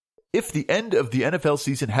If the end of the NFL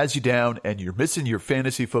season has you down and you're missing your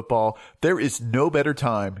fantasy football, there is no better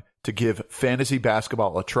time to give fantasy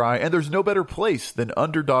basketball a try, and there's no better place than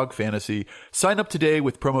Underdog Fantasy. Sign up today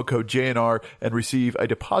with promo code JNR and receive a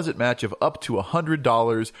deposit match of up to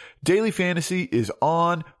 $100. Daily Fantasy is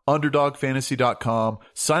on UnderdogFantasy.com.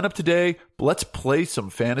 Sign up today. Let's play some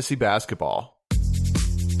fantasy basketball.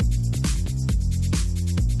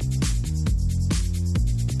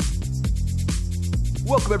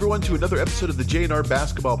 Welcome, everyone, to another episode of the JNR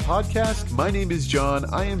Basketball Podcast. My name is John.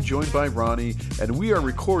 I am joined by Ronnie, and we are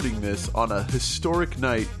recording this on a historic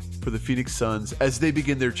night for the Phoenix Suns as they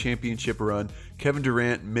begin their championship run. Kevin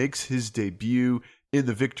Durant makes his debut in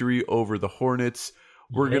the victory over the Hornets.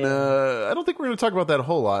 I don't think we're going to talk about that a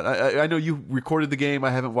whole lot. I know you recorded the game. I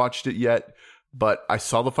haven't watched it yet, but I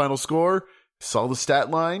saw the final score, saw the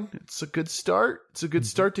stat line. It's a good start. It's a good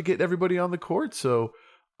start to get everybody on the court, so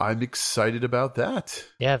I'm excited about that.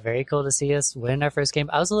 Yeah, very cool to see us win our first game.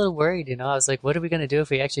 I was a little worried, I was like, what are we going to do if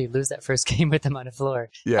we actually lose that first game with them on the floor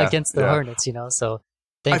against the Hornets, So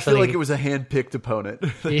thankfully, I feel like it was a hand-picked opponent.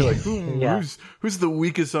 Like, who's the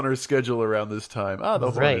weakest on our schedule around this time? The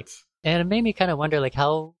Hornets. And it made me kind of wonder, like,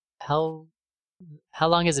 how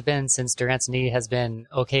long has it been since Durant's knee has been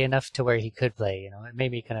okay enough to where he could play? It made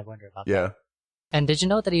me kind of wonder about that. And did you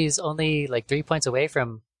know that he's only like 3 points away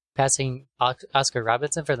from passing Oscar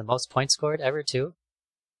Robertson for the most points scored ever, too?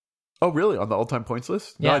 Oh, really? On the all-time points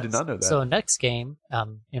list? No, I did not know that. So next game,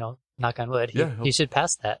 knock on wood, he should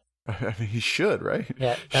pass that. I mean, he should, right?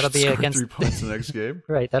 Yeah, that'll be against 3 points the next game.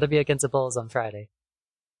 Right, that'll be against the Bulls on Friday.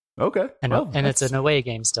 Okay. And it's an away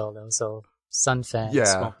game still, though, so Sun fans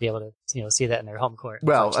won't be able to, see that in their home court.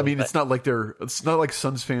 Well, I mean, it's not like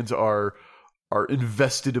Suns fans are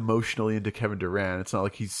invested emotionally into Kevin Durant. It's not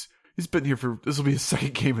like he's been here this will be his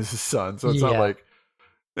second game as his son, so it's not like,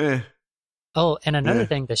 Oh, and another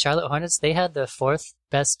thing, the Charlotte Hornets, they had the fourth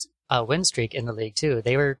best win streak in the league, too.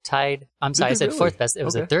 They were tied, I said really? Fourth best. It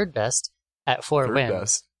was the third best at 4 wins.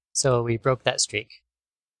 Best. So we broke that streak.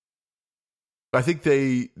 I think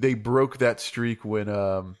they broke that streak when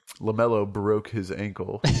LaMelo broke his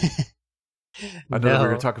ankle. I know we're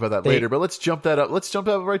going to talk about that later, but let's jump that up. Let's jump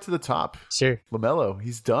that right to the top. Sure. LaMelo,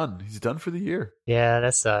 he's done. He's done for the year. Yeah,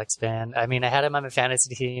 that sucks, man. I mean, I had him on my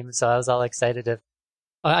fantasy team, so I was all excited to...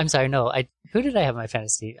 Oh, I'm sorry, no. Who did I have on my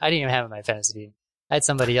fantasy team? I didn't even have him on my fantasy team. I had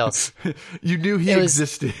somebody else. You knew he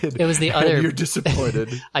existed. It was the other... You're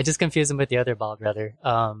disappointed. I just confused him with the other Ball brother.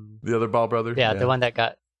 The other Ball brother? Yeah, the one that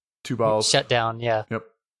got 2 balls. Shut down, yeah. Yep.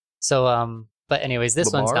 So, but anyways,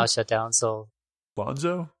 this one's now shut down, so...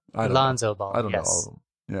 Lonzo? Lonzo Ball, I don't know all of them.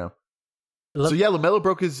 Yeah. So, LaMelo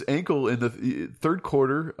broke his ankle in the third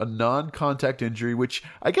quarter, a non-contact injury, which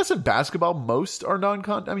I guess in basketball, most are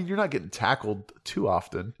non-contact. I mean, you're not getting tackled too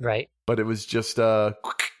often. Right. But it was just, I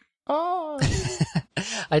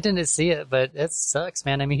didn't see it, but it sucks,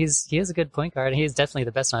 man. I mean, he is a good point guard, and he's definitely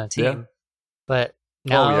the best on the team. Yeah. But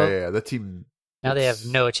now... The team... Now they have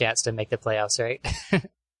no chance to make the playoffs, right?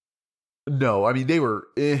 No, I mean, they were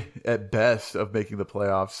at best of making the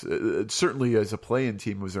playoffs. Certainly as a play-in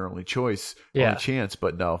team was their only choice, only chance,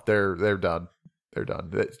 but no, they're done. They're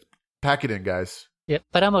done. Pack it in, guys. Yep,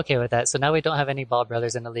 but I'm okay with that. So now we don't have any Ball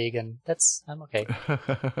brothers in the league, and I'm okay.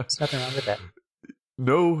 There's nothing wrong with that.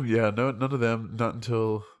 No, none of them. Not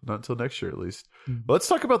until next year, at least. Mm-hmm. Let's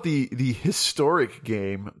talk about the historic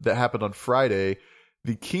game that happened on Friday.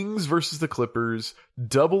 The Kings versus the Clippers,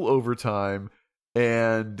 double overtime,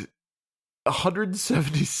 and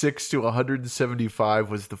 176 to 175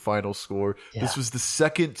 was the final score. Yeah. This was the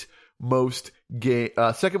second most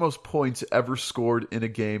points ever scored in a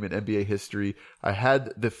game in NBA history. I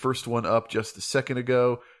had the first one up just a second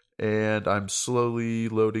ago, and I'm slowly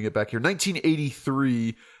loading it back here.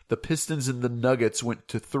 1983, the Pistons and the Nuggets went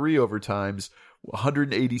to 3 overtimes,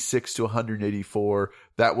 186 to 184.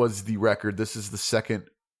 That was the record. This is the second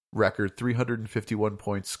record, 351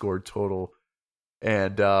 points scored total.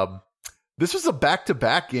 And this was a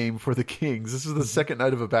back-to-back game for the Kings. This was the second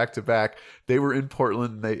night of a back-to-back. They were in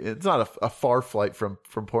Portland. It's not a far flight from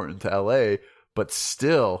Portland to LA, but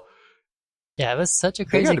still. Yeah, it was such a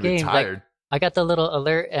crazy game. Like, I got the little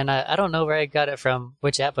alert, and I don't know where I got it from,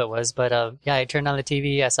 which app it was, but I turned on the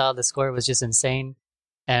TV. I saw the score was just insane,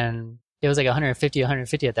 and it was like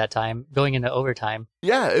 150 at that time, going into overtime.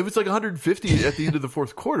 Yeah, it was like 150 at the end of the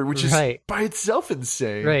fourth quarter, which is by itself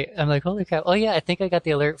insane. Right. I'm like, holy crap. Oh, yeah, I think I got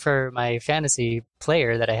the alert for my fantasy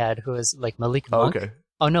player that I had, who was like Malik Monk. Okay.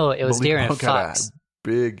 Oh, no, it was De'Aaron Fox.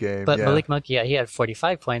 Big game, But Malik Monk, he had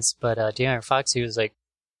 45 points, but De'Aaron Fox, he was like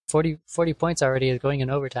 40 points already going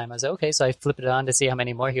in overtime. I was like, okay, so I flipped it on to see how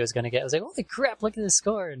many more he was going to get. I was like, holy crap, look at this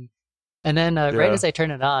score. And And then right as I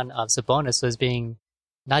turned it on, Sabonis was being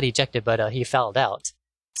not ejected, but he fouled out.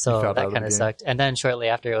 So that kind of sucked. And then shortly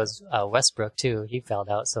after, it was Westbrook too. He fouled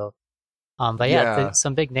out. So, but yeah,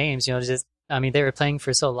 some big names. Just I mean, they were playing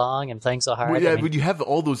for so long and playing so hard. Well, yeah, I mean, when you have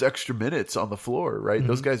all those extra minutes on the floor, right? Mm-hmm.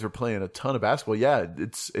 Those guys were playing a ton of basketball. Yeah,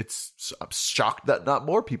 I'm shocked that not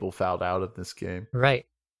more people fouled out of this game. Right.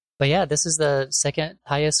 But yeah, this is the second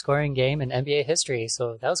highest scoring game in NBA history.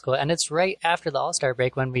 So that was cool. And it's right after the All-Star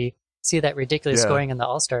break when we see that ridiculous scoring in the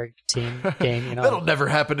All-Star team game. That'll never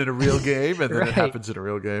happen in a real game, and then it happens in a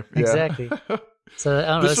real game. Yeah. Exactly. So I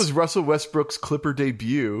don't know, this was Russell Westbrook's Clipper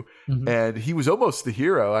debut, and he was almost the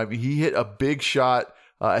hero. I mean, he hit a big shot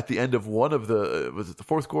at the end of one of was it the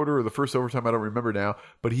fourth quarter or the first overtime? I don't remember now,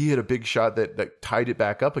 but he hit a big shot that tied it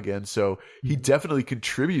back up again. So he definitely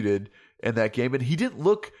contributed in that game, and he didn't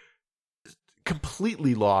look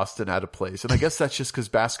completely lost and out of place. And I guess that's just because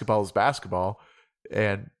basketball is basketball,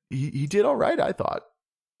 and he did all right, I thought.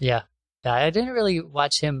 Yeah. Yeah, I didn't really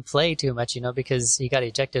watch him play too much, because he got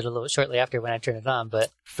ejected a little shortly after when I turned it on.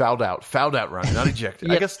 But fouled out, Ronnie, not ejected.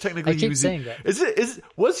 Yep. I guess technically he was. Saying that.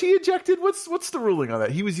 Was he ejected? What's the ruling on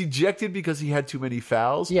that? He was ejected because he had too many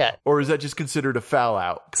fouls. Yeah, or is that just considered a foul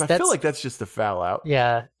out? Because I feel like that's just a foul out.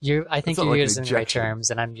 Yeah, I think you're using the right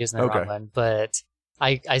terms, and I'm using the wrong one. But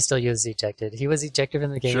I still use ejected. He was ejected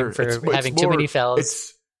from the game for having too many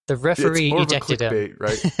fouls. The referee ejected him.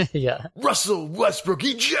 Right? Yeah. Russell Westbrook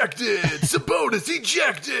ejected. Sabonis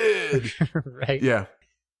ejected. Right. Yeah.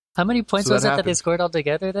 How many points was it that they scored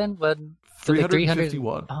altogether then?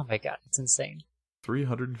 351. Oh my God, it's insane.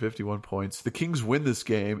 351 points. The Kings win this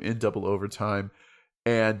game in double overtime,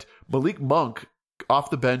 and Malik Monk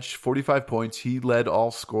off the bench, 45 points. He led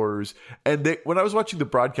all scorers. And when I was watching the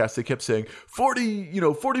broadcast, they kept saying 40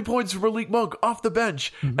 points for Malik Monk off the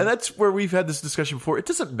bench. Mm-hmm. And that's where we've had this discussion before. It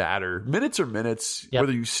doesn't matter. Minutes are minutes,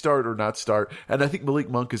 whether you start or not start. And I think Malik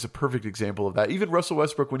Monk is a perfect example of that. Even Russell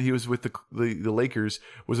Westbrook, when he was with the Lakers,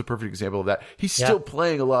 was a perfect example of that. He's still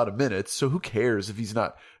playing a lot of minutes, so who cares if he's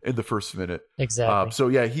not in the first minute? Exactly. So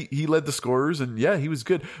yeah, he led the scorers, and yeah, he was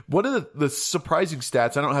good. One of the surprising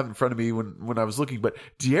stats, I don't have it in front of me when I was looking, but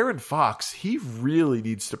De'Aaron Fox, he really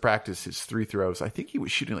needs to practice his free throws. I think he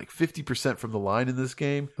was shooting like 50% from the line in this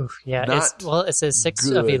game. Oof, yeah, it says 6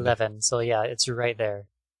 of 11, so yeah, it's right there.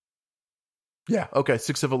 Yeah, okay,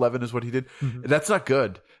 6 of 11 is what he did. Mm-hmm. That's not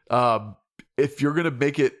good. If you're going to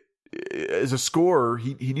make it as a scorer,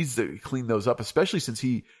 he needs to clean those up, especially since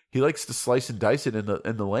he likes to slice and dice it in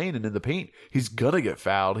the lane and in the paint. He's gonna get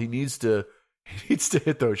fouled. He needs to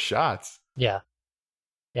hit those shots. Yeah,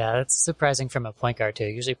 that's surprising from a point guard too.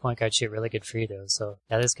 Usually point guards shoot really good free throws, so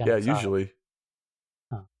that is kind of usually.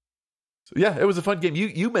 Huh. So yeah, it was a fun game.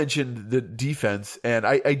 You mentioned the defense, and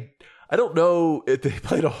I don't know if they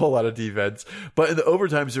played a whole lot of defense, but in the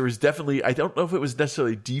overtimes there was definitely, I don't know if it was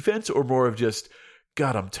necessarily defense or more of just,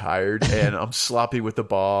 God, I'm tired and I'm sloppy with the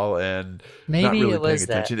ball and maybe not really it was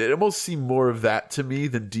paying attention. that. It almost seemed more of that to me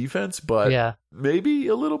than defense, but maybe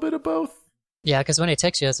a little bit of both. Yeah, because when I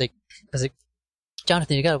text you, I was like,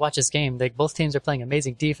 Jonathan, you got to watch this game. Like both teams are playing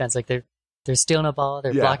amazing defense. Like they're stealing a ball,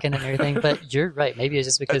 they're blocking and everything. But you're right. Maybe it's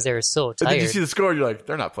just because they were so tired. And then you see the score, and you're like,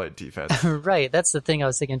 they're not playing defense. Right. That's the thing I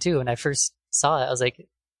was thinking too. When I first saw it, I was like,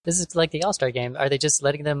 this is like the All-Star game. Are they just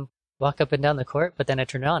letting them walk up and down the court? But then I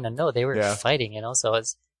turned it on and no, they were fighting, so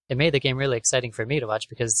it made the game really exciting for me to watch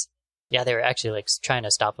because they were actually like trying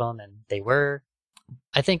to stop them, and they were.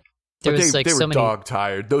 I think there was like they so were many dog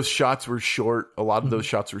tired. Those shots were short. A lot of those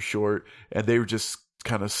shots were short, and they were just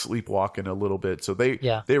kind of sleepwalking a little bit. So they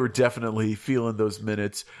were definitely feeling those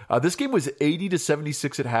minutes. This game was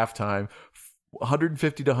 80-76 at halftime,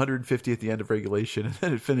 150-150 at the end of regulation, and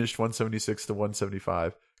then it finished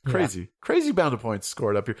 176-175. Crazy amount of points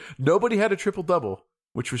scored up here. Nobody had a triple-double,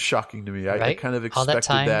 which was shocking to me. I kind of expected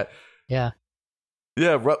that. Yeah.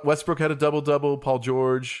 Yeah, Westbrook had a double-double. Paul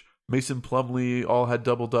George, Mason Plumlee all had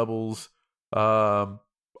double-doubles. On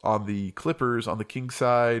the Clippers, on the Kings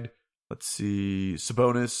side, let's see,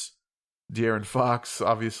 Sabonis, De'Aaron Fox,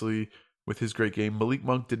 obviously, with his great game. Malik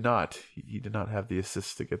Monk did not. He did not have the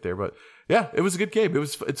assists to get there. But, yeah, it was a good game.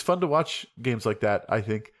 It's fun to watch games like that, I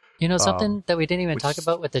think. Something that we didn't even talk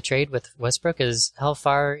about with the trade with Westbrook is how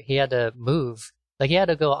far he had to move. Like, he had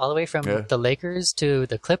to go all the way from the Lakers to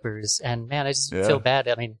the Clippers. And, man, I just feel bad.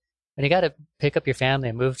 I mean, when you got to pick up your family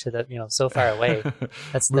and move to the, so far away,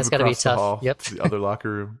 that's got to be tough. Hall, yep. To the other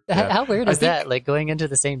locker room. Yeah. How weird is that? Like, going into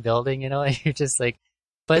the same building, and you're just like,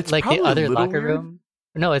 but like the other locker room?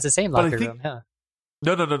 No, it's the same locker room. Yeah.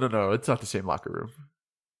 No. It's not the same locker room.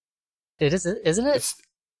 It isn't it?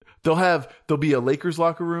 There'll be a Lakers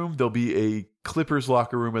locker room, there'll be a Clippers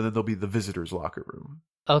locker room, and then there'll be the visitors locker room.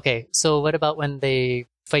 Okay, so what about when they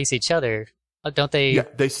face each other? Don't they? Yeah,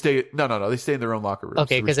 they stay. No. They stay in their own locker rooms.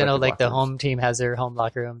 Okay, because I know like the home team has their home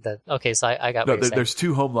locker room. Okay, so I got. No, what you're saying. There's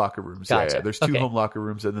 2 home locker rooms. Gotcha. Yeah, there's 2 home locker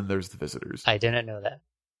rooms, and then there's the visitors. I didn't know that.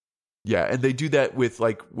 Yeah, and they do that with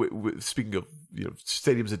like speaking of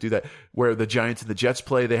stadiums that do that, where the Giants and the Jets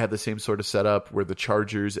play, they have the same sort of setup. Where the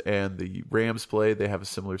Chargers and the Rams play, they have a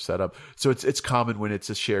similar setup. So it's common when it's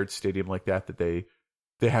a shared stadium like that they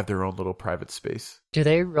have their own little private space. Do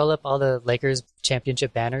they roll up all the Lakers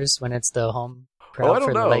championship banners when it's the home crowd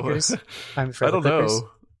for the Lakers? I don't know.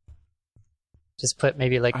 Just put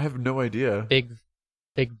maybe like I have no idea. Big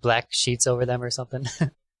black sheets over them or something.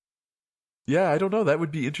 Yeah, I don't know. That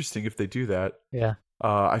would be interesting if they do that. Yeah.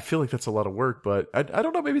 I feel like that's a lot of work, but I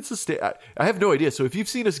don't know. Maybe it's I have no idea. So if you've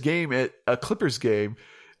seen us game at a Clippers game,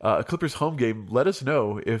 a Clippers home game, let us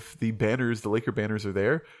know if the Laker banners are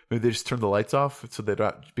there. Maybe they just turn the lights off so they're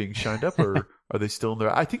not being shined up, or are they still in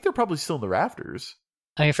there? I think they're probably still in the rafters.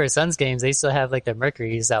 I mean, for Suns games, they still have like the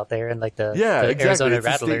Mercuries out there and like the exactly. Arizona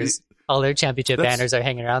Rattlers. All their championship banners are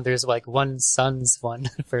hanging around. There's like one Suns one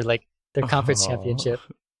for like their conference championship.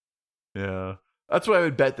 Yeah, that's why I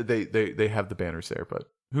would bet that they have the banners there, but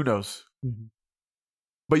who knows? Mm-hmm.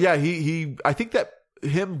 But yeah, I think that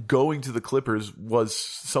him going to the Clippers was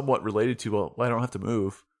somewhat related to, well, I don't have to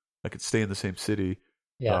move. I could stay in the same city.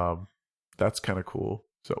 Yeah. That's kind of cool.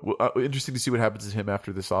 So interesting to see what happens to him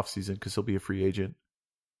after this offseason, because he'll be a free agent.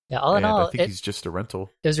 Yeah, all in all, I think he's just a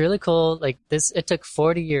rental. It was really cool. Like this, it took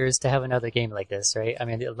 40 years to have another game like this, right? I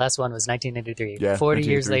mean, the last one was 1983. Yeah, 40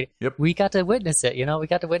 years later, yep. We got to witness it. We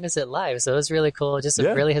got to witness it live. So it was really cool. Just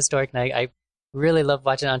a really historic night. I really love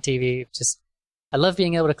watching it on TV. I love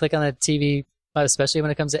being able to click on the TV, especially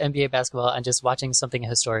when it comes to NBA basketball, and just watching something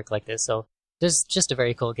historic like this. So there's just a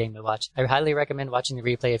very cool game to watch. I highly recommend watching the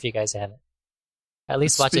replay if you guys haven't. At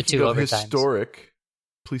least watch it 2 overtimes.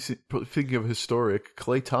 Speaking of historic,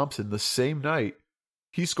 Klay Thompson, the same night,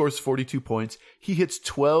 he scores 42 points. He hits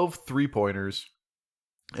 12 3-pointers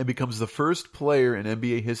and becomes the first player in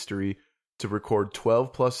NBA history to record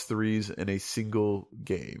 12 plus threes in a single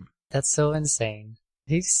game. That's so insane.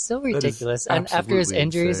 He's so ridiculous. And after his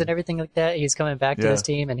injuries and everything like that, he's coming back to his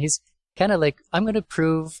team, and he's kind of like, I'm going to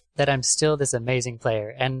prove that I'm still this amazing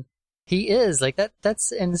player. And he is. Like,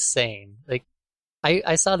 that's insane. Like,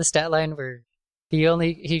 I saw the stat line where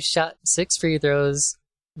he shot 6 free throws,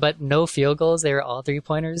 but no field goals. They were all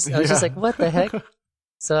 3-pointers. I was just like, what the heck?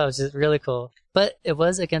 So it was just really cool. But it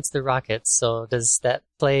was against the Rockets, so does that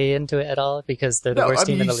play into it at all? Because they're the worst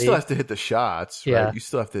team in the league. You still have to hit the shots, right? Yeah. You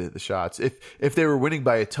still have to hit the shots. If they were winning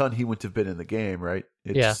by a ton, he wouldn't have been in the game, right?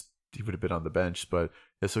 He would have been on the bench. But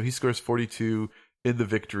yeah, so he scores 42 in the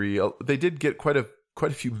victory. They did get quite a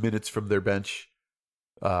few minutes from their bench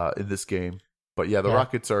in this game. But yeah, the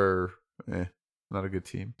Rockets are not a good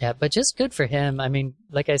team. Yeah, but just good for him. I mean,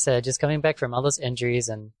 like I said, just coming back from all those injuries,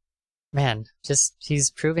 and man, just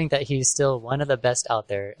he's proving that he's still one of the best out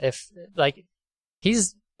there.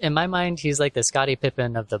 He's, in my mind, he's like the Scottie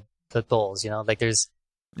Pippen of the Bulls. Like there's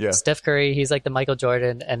Steph Curry, he's like the Michael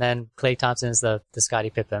Jordan, and then Klay Thompson is the Scottie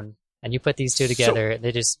Pippen. And you put these two together, and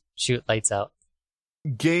they just shoot lights out.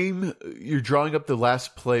 You're drawing up the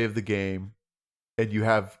last play of the game, and you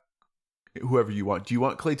have whoever you want. Do you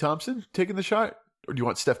want Klay Thompson taking the shot, or do you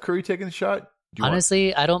want Steph Curry taking the shot?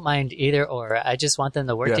 Honestly, I don't mind either or. I just want them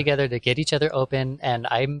to work together to get each other open, and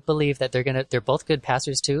I believe that they're both good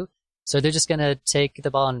passers too. So they're just gonna take the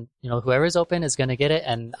ball, and whoever's open is gonna get it,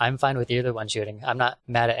 and I'm fine with either one shooting. I'm not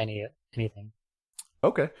mad at anything.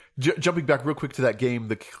 Okay. Jumping back real quick to that game,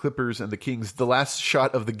 the Clippers and the Kings, the last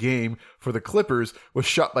shot of the game for the Clippers was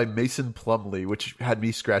shot by Mason Plumlee, which had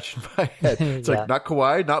me scratching my head. It's like, not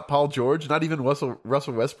Kawhi, not Paul George, not even Russell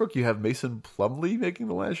Westbrook. You have Mason Plumlee making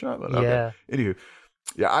the last shot? But, okay. Yeah. Anywho,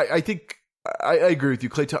 I think I agree with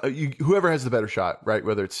you. Whoever has the better shot, right?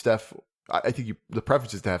 Whether it's Steph, I think the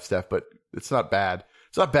preference is to have Steph, but it's not bad.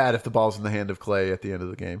 It's not bad if the ball's in the hand of Klay at the end of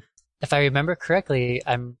the game. If I remember correctly,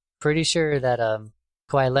 I'm pretty sure that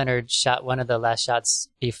Kawhi Leonard shot one of the last shots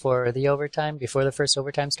before the first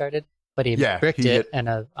overtime started, but he bricked it on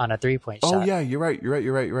a 3-point shot. Oh yeah, you're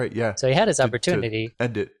right. Yeah. So he had his opportunity to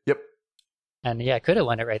end it. Yep. And could have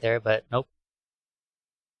won it right there, but nope.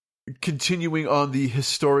 Continuing on the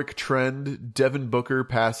historic trend, Devin Booker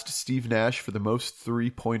passed Steve Nash for the most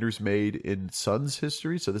 3-pointers made in Suns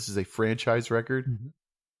history. So this is a franchise record,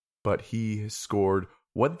 but he has scored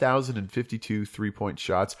 1,052 3-point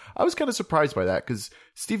shots. I was kind of surprised by that because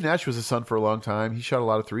Steve Nash was a Sun for a long time. He shot a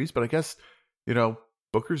lot of threes, but I guess,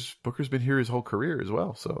 Booker's been here his whole career as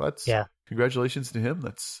well. So that's congratulations to him.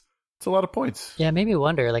 That's It's a lot of points. Yeah, it made me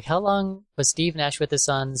wonder, like, how long was Steve Nash with the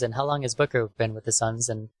Suns, and how long has Booker been with the Suns?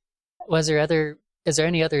 And is there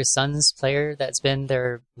any other Suns player that's been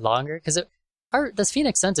there longer? Because the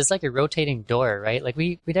Phoenix Suns is like a rotating door, right? Like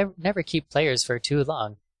we never keep players for too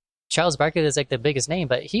long. Charles Barkley is like the biggest name,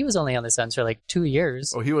 but he was only on the Suns for like 2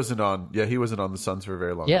 years. Oh, he wasn't on the Suns for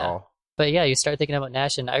very long at all. But yeah, you start thinking about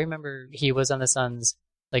Nash, and I remember he was on the Suns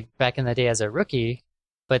like back in the day as a rookie,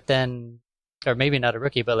 but then, or maybe not a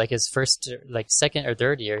rookie, but like his first, like second or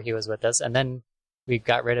third year he was with us, and then we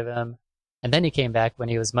got rid of him, and then he came back when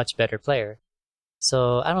he was a much better player.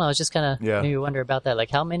 So I don't know, it's just kind of made me wonder about that.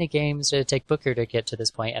 Like, how many games did it take Booker to get to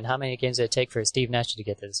this point, and how many games did it take for Steve Nash to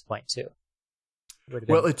get to this point too?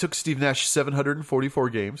 Well, it took Steve Nash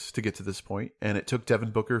 744 games to get to this point, and it took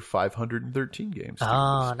Devin Booker 513 games.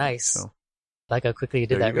 Oh, nice. So, like how quickly you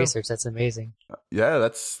did that research. That's amazing. Yeah,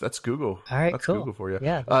 that's Google. All right, that's cool. Google for you.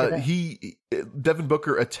 Yeah. Devin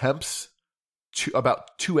Booker attempts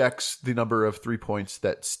about 2x the number of 3 points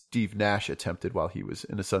that Steve Nash attempted while he was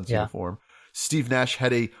in a Suns uniform. Steve Nash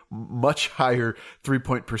had a much higher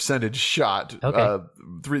 3-point percentage shot. Okay.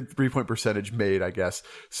 3-point percentage made, I guess.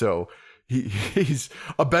 So he's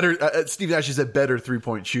a better. Steve Nash is a better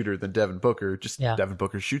 3-point shooter than Devin Booker. Just Devin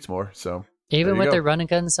Booker shoots more. So even with their run and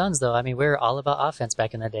gun Suns, though, I mean, we're all about offense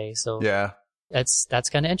back in the day. So yeah, that's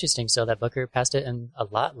kind of interesting. So that Booker passed it in a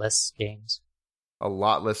lot less games. A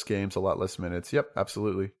lot less games, a lot less minutes. Yep,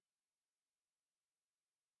 absolutely.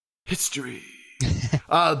 History.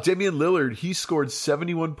 Damian Lillard, he scored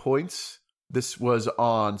 71 points. This was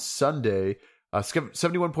on Sunday.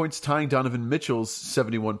 71 points, tying Donovan Mitchell's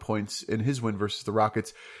 71 points in his win versus the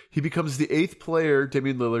Rockets. He becomes the 8th player,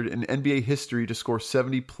 Damian Lillard, in NBA history to score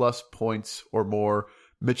 70-plus points or more.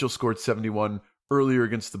 Mitchell scored 71 earlier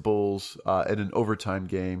against the Bulls in an overtime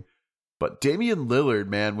game. But Damian Lillard,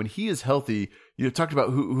 man, when he is healthy, you talked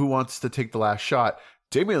about who wants to take the last shot.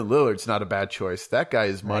 Damian Lillard's not a bad choice. That guy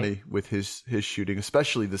is money with his shooting,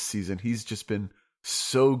 especially this season. He's just been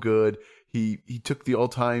so good. He took the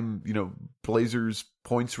all-time, Blazers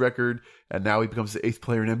points record, and now he becomes the 8th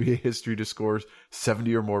player in NBA history to score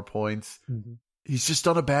 70 or more points. Mm-hmm. He's just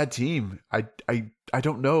on a bad team. I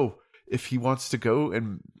don't know if he wants to go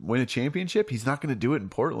and win a championship. He's not going to do it in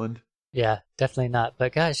Portland. Yeah, definitely not.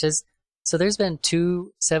 But gosh, so there's been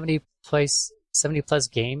 2 70-plus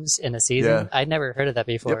games in a season. Yeah. I'd never heard of that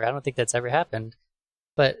before. Yep. I don't think that's ever happened.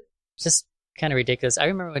 But just kind of ridiculous. I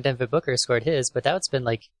remember when Devin Booker scored his, but that's been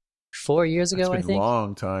like 4 years ago, I think. It's been a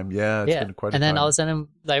long time. Yeah, it's been quite a time. And then all of a sudden,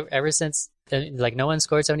 like, ever since, like, no one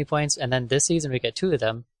scored 70 points, and then this season we get 2 of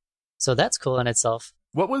them. So that's cool in itself.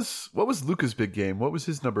 What was Luka's big game? What was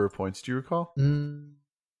his number of points? Do you recall?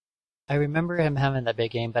 I remember him having that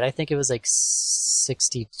big game, but I think it was like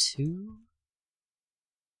 62.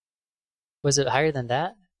 Was it higher than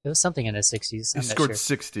that? It was something in the 60s. He scored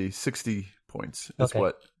 60 points is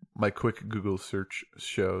what my quick Google search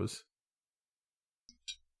shows.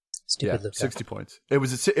 Stupid Luka. 60 points. It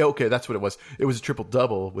was okay, that's what it was. It was a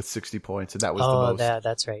triple-double with 60 points, and that was the most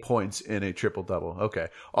that's right. points in a triple-double. Okay.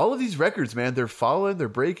 All of these records, man, they're falling, they're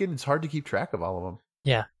breaking. It's hard to keep track of all of them.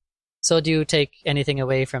 Yeah. So do you take anything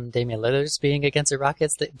away from Damian Lillard's being against the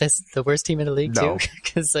Rockets, the worst team in the league, no. too?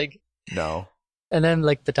 Because, no. And then,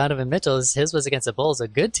 like, the Donovan Mitchell's, his was against the Bulls, a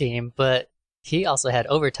good team, but he also had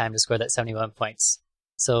overtime to score that 71 points.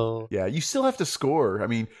 So yeah, you still have to score. I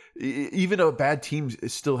mean, even a bad team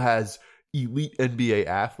still has elite NBA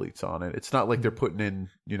athletes on it. It's not like they're putting in,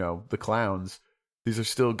 the clowns. These are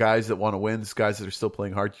still guys that want to win. These guys that are still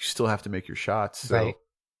playing hard. You still have to make your shots. So. Right.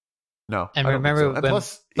 No. And remember, and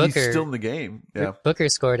plus Booker, he's still in the game. Yeah. Booker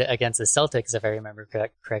scored against the Celtics, if I remember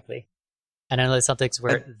correctly. And I know the Celtics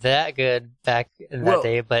weren't that good back in that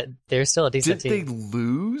day, but they're still a decent team. Did they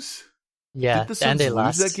lose? Yeah, did the Suns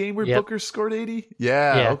lose that game where Booker scored 80?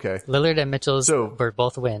 Yeah, okay. Lillard and Mitchell's were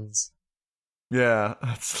both wins. Yeah,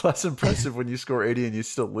 it's less impressive when you score 80 and you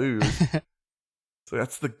still lose. So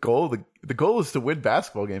that's the goal. The goal is to win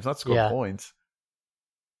basketball games, not score points.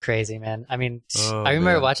 Crazy, man. I mean, I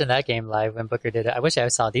remember watching that game live when Booker did it. I wish I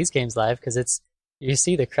saw these games live because you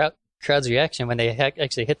see the crowd's reaction when they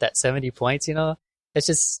actually hit that 70 points, It's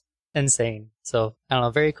just insane. So, I don't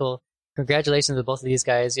know, very cool. Congratulations to both of these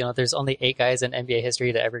guys. There's only 8 guys in NBA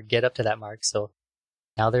history to ever get up to that mark. So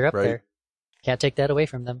now they're up there. Can't take that away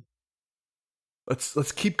from them.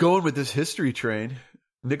 Let's keep going with this history train.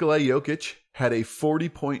 Nikola Jokic had a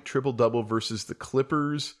 40-point triple-double versus the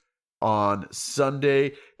Clippers on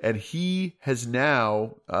Sunday, and he has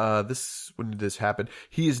now when did this happen?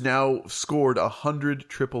 He has now scored 100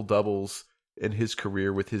 triple-doubles in his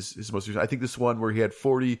career with his most recent. I think this one where he had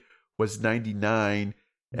 40 was 99.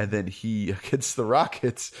 And then he, against the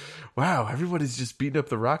Rockets, wow, everybody's just beating up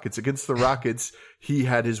the Rockets. Against the Rockets, he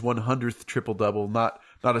had his 100th triple-double, not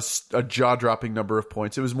a jaw-dropping number of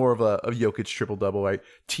points. It was more of a Jokic triple-double, right?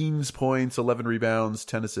 Teens points, 11 rebounds,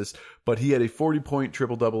 10 assists. But he had a 40-point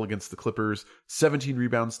triple-double against the Clippers, 17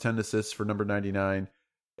 rebounds, 10 assists for number 99.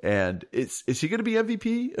 And is he going to be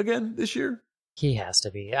MVP again this year? He has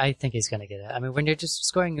to be. I think he's going to get it. I mean, when you're just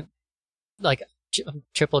scoring like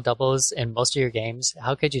triple doubles in most of your games,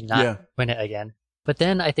 how could you not win it again? But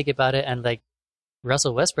then I think about it, and like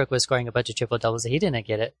Russell Westbrook was scoring a bunch of triple doubles, he didn't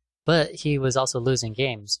get it, but he was also losing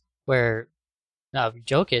games. Where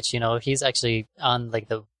Jokic, he's actually on like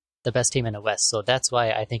the best team in the West, so that's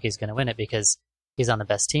why I think he's going to win it, because he's on the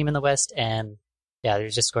best team in the West, and they're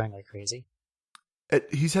just scoring like crazy.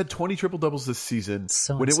 He's had 20 triple doubles this season.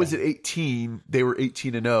 So when insane. It was at 18, they were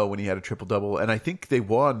 18-0 when he had a triple double, and I think they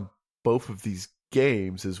won both of these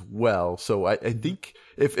games as well. So I think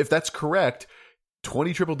if that's correct,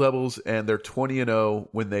 20 triple doubles, and they're 20-0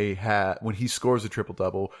 when he scores a triple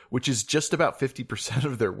double, which is just about 50%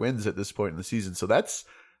 of their wins at this point in the season. So that's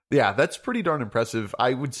pretty darn impressive.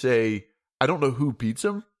 I would say I don't know who beats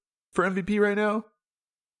him for MVP right now.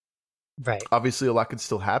 Right. Obviously, a lot can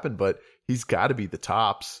still happen, but he's got to be the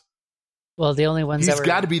tops. Well, the only ones he's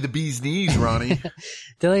got to be the bee's knees, Ronnie.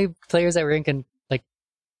 The only players that were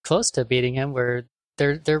close to beating him were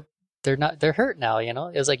they're hurt now.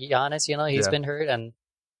 It was like Giannis. He's been hurt, and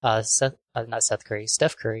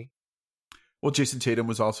Steph Curry. Well, Jason Tatum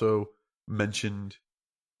was also mentioned.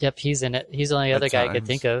 Yep, he's in it. He's the only other guy I could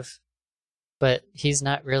think of, but he's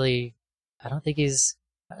not really. I don't think he's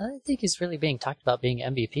really being talked about being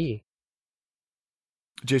MVP.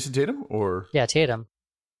 Jason Tatum, or Tatum.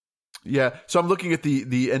 Yeah, so I'm looking at the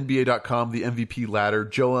NBA.com, the MVP ladder.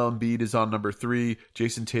 Joel Embiid is on number 3.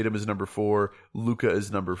 Jason Tatum is number 4. Luka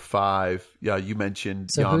is number 5. Yeah, you mentioned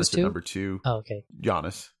Giannis at number 2. Oh, okay.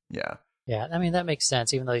 Giannis, yeah. Yeah, I mean, that makes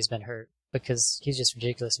sense, even though he's been hurt, because he's just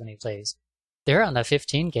ridiculous when he plays. They're on a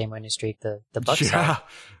 15-game winning streak, the Bucks. Yeah,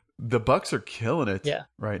 the Bucks are killing it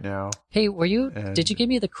right now. Hey, did you give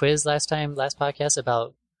me the quiz last podcast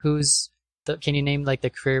about can you name like the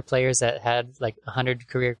career players that had like 100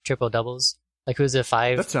 career triple doubles? Like who's the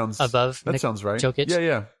 5 above? That sounds right. Jokic?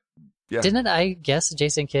 Yeah. Didn't I guess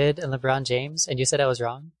Jason Kidd and LeBron James, and you said I was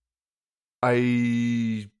wrong?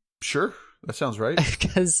 Sure, that sounds right.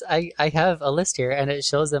 Because I have a list here, and it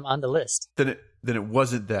shows them on the list. Then it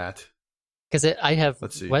wasn't that. Because I have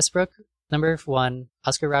Let's see. Westbrook number 1,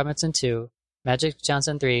 Oscar Robertson 2, Magic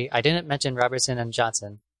Johnson 3. I didn't mention Robertson and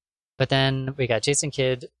Johnson, but then we got Jason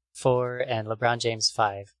Kidd 4 and LeBron James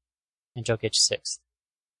 5 and Jokic 6.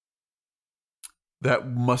 That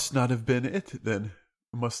must not have been it then.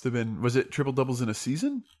 It must have been. Was it triple doubles in a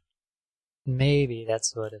season? Maybe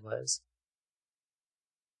that's what it was.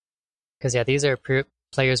 Because these are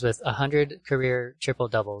players with 100 career triple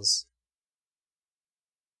doubles.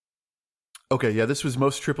 Okay, this was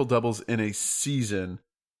most triple doubles in a season.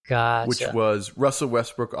 Gotcha. Which was Russell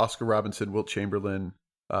Westbrook, Oscar Robertson, Wilt Chamberlain,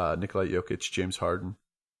 Nikola Jokic, James Harden.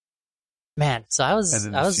 Man, so I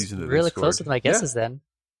was really close with my guesses then,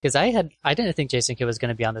 because I didn't think Jason Kidd was going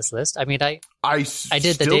to be on this list. I mean, I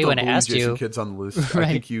did the day when I asked Jason Kidd's on the list. Right.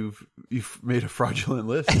 I think you've made a fraudulent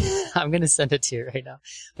list. I'm going to send it to you right now.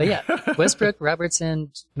 But Westbrook,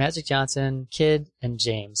 Robertson, Magic Johnson, Kidd, and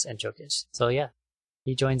James and Jokic. So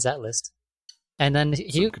he joins that list. And then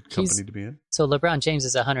good company to be in. So LeBron James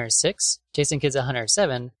is 106. Jason Kidd's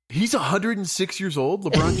 107. He's 106 years old,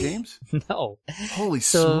 LeBron James? No. Holy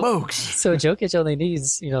smokes. So Jokic only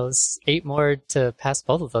needs, 8 more to pass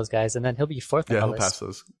both of those guys, and then he'll be 4th on the list. Pass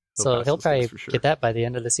those. He'll probably get that by the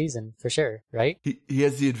end of the season, for sure, right? He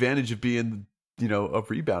has the advantage of being, a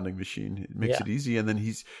rebounding machine. It makes it easy, and then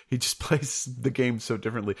he just plays the game so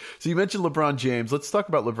differently. So you mentioned LeBron James. Let's talk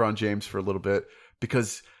about LeBron James for a little bit,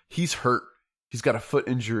 because he's hurt. He's got a foot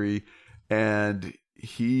injury, and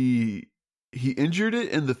he injured it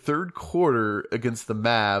in the third quarter against the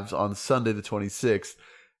Mavs on Sunday the 26th,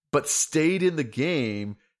 but stayed in the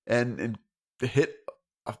game and hit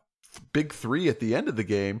a big 3 at the end of the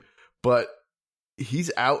game. But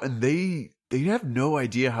he's out, and they have no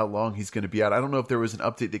idea how long he's going to be out. I don't know if there was an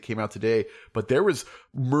update that came out today, but there was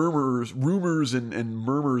rumors and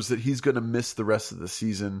murmurs that he's going to miss the rest of the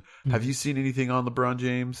season. Mm-hmm. Have you seen anything on LeBron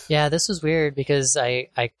James? Yeah, this was weird, because I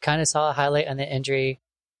kind of saw a highlight on the injury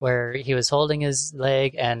where he was holding his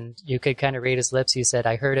leg, and you could kind of read his lips. He said,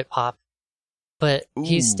 "I heard it pop," but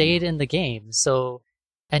he stayed in the game. So,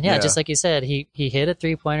 and just like you said, he hit a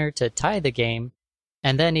 3-pointer to tie the game.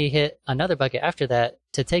 And then he hit another bucket after that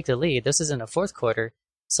to take the lead. This is in the fourth quarter.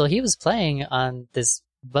 So he was playing on this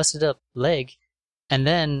busted up leg. And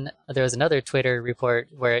then there was another Twitter report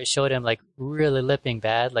where it showed him like really limping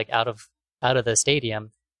bad, like out of the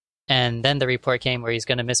stadium. And then the report came where he's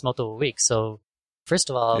going to miss multiple weeks. So first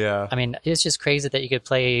of all, I mean, it's just crazy that you could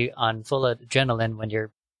play on full adrenaline when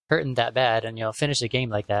you're hurting that bad and, finish a game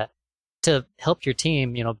like that to help your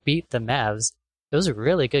team, beat the Mavs. It was a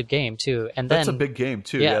really good game too. And that's a big game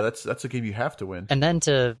too. Yeah, that's a game you have to win. And then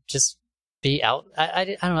to just be out,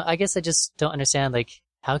 I don't know. I guess I just don't understand, like,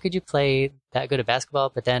 how could you play that good of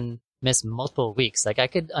basketball but then miss multiple weeks? Like, I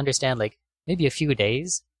could understand like maybe a few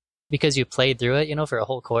days because you played through it, for a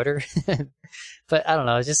whole quarter. But I don't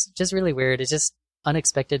know. It's just really weird. It's just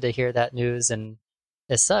unexpected to hear that news, and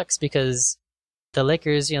it sucks because the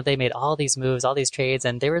Lakers, they made all these moves, all these trades,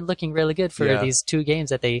 and they were looking really good for these 2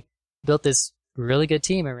 games that they built this really good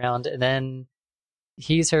team around, and then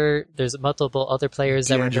he's hurt. There's multiple other players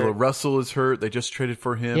that were hurt. D'Angelo Russell is hurt. They just traded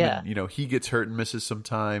for him. Yeah. And, he gets hurt and misses some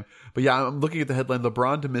time. But yeah, I'm looking at the headline.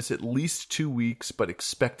 LeBron to miss at least 2 weeks, but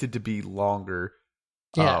expected to be longer.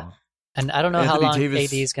 Yeah. And I don't know how long AD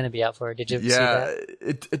is going to be out for. Did you see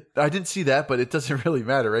that? I didn't see that, but it doesn't really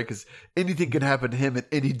matter, right? Because anything can happen to him at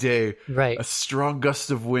any day. Right. A strong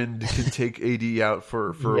gust of wind can take AD out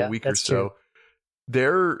for a week or so.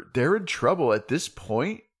 True. They're in trouble at this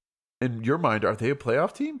point. In your mind, are they a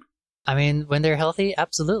playoff team? I mean, when they're healthy,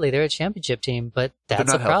 absolutely, they're a championship team. But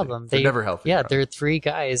that's a problem. They're never healthy. Yeah, their 3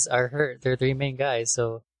 guys are hurt. Their 3 main guys.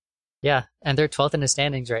 So, yeah, and they're 12th in the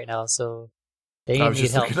standings right now. So they need help. I was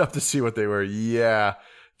just looking up to see what they were. Yeah,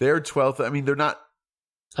 they're 12th. I mean, they're not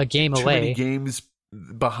a game too away. Many games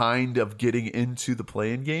behind of getting into the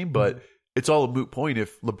play-in game, but it's all a moot point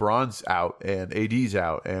if LeBron's out and AD's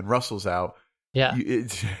out and Russell's out. Yeah.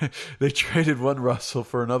 They traded one Russell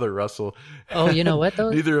for another Russell. Oh, you know what, though?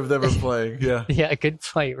 Neither of them are playing. Yeah. Yeah, good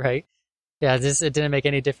point, right? Yeah, it didn't make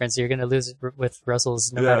any difference. You're going to lose with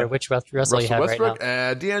Russells no matter which Russell you have Westbrook, right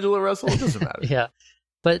now. D'Angelo Russell, it doesn't matter. Yeah.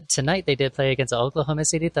 But tonight they did play against the Oklahoma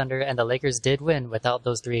City Thunder, and the Lakers did win without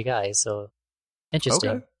those 3 guys. So, interesting.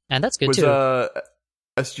 Okay. And that's good, too. Was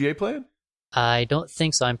SGA playing? I don't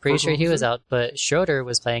think so. I'm pretty sure he was out, but Schroeder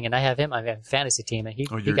was playing, and I have him on my fantasy team, and he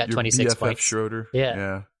got 26 BFF points. Schroeder.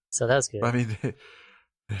 Yeah. So that was good. I mean, they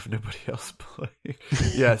have nobody else playing.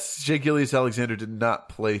 Yes, Shai Gilgeous-Alexander did not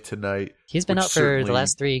play tonight. He's been out for the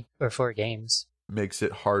last 3 or 4 games. Makes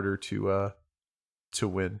it harder to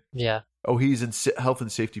win. Yeah. Oh, he's in health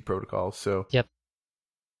and safety protocol, so. Yep.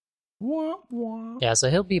 Wah, wah. Yeah, so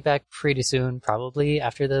he'll be back pretty soon, probably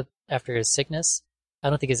after his sickness. I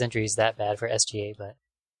don't think his injury is that bad for SGA, but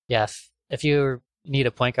yeah, if you need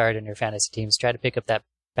a point guard in your fantasy teams, try to pick up that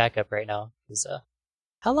backup right now. Because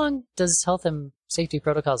how long does health and safety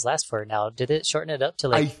protocols last for now? Did it shorten it up to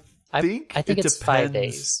like? I think it's depends. 5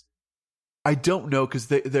 days. I don't know because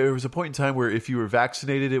there was a point in time where if you were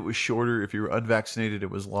vaccinated, it was shorter. If you were unvaccinated, it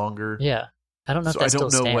was longer. Yeah, I don't know. So if that I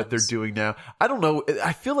don't know stands. what they're doing now. I don't know.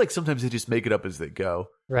 I feel like sometimes they just make it up as they go.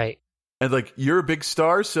 Right. And like, you're a big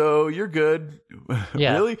star, so you're good.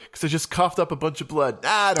 Yeah. Really? Because I just coughed up a bunch of blood.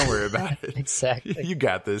 Don't worry about it. Exactly. You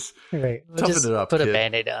got this. Right. We'll Toughen just it up, put kid. a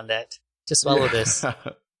Band-Aid on that. Just swallow this.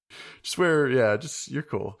 Just you're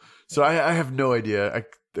cool. So I have no idea.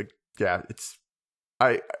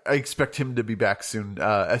 I expect him to be back soon.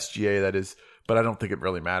 SGA, that is, but I don't think it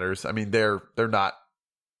really matters. I mean, they're not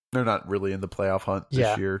really in the playoff hunt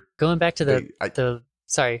this year. Going back to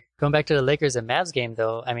the Lakers and Mavs game,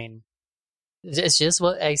 though, I mean, it's just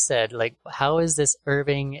what I said. Like, how is this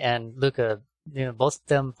Irving and Luka, both of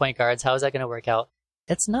them point guards, how is that going to work out?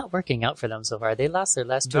 It's not working out for them so far. They lost their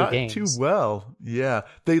last 2 games. Not too well. Yeah.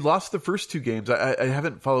 They lost the first 2 games. I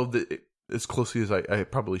haven't followed it as closely as I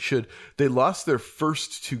probably should. They lost their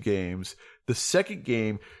first 2 games. The second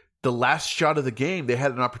game, the last shot of the game, they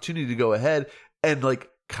had an opportunity to go ahead, and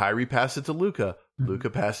like Kyrie passed it to Luka.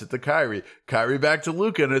 Luka passed it to Kyrie. Kyrie back to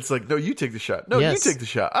Luka, and it's like, no, you take the shot. No, you take the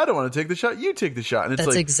shot. I don't want to take the shot. You take the shot. And it's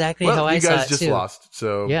That's like, exactly how I saw it, you guys just too. lost.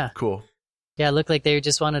 So cool. Yeah, it looked like they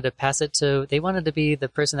just wanted to pass it to. They wanted to be the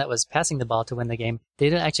person that was passing the ball to win the game. They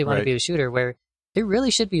didn't actually want to be a shooter. Where it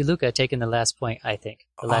really should be Luka taking the last point. I think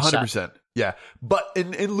the last 100%. Shot. Yeah, but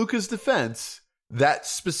in Luka's defense, that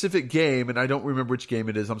specific game, and I don't remember which game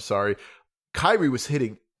it is. I'm sorry. Kyrie was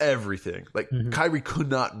hitting everything. Like Kyrie could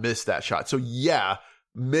not miss that shot. So yeah.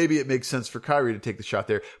 Maybe it makes sense for Kyrie to take the shot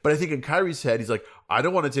there. But I think in Kyrie's head, he's like, I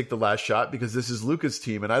don't want to take the last shot because this is Luka's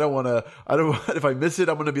team. And if I miss it,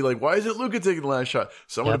 I'm going to be like, why isn't Luka taking the last shot?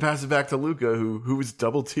 So I'm going to pass it back to Luka, who was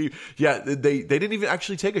double team. Yeah, they didn't even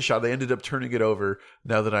actually take a shot. They ended up turning it over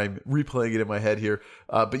now that I'm replaying it in my head here.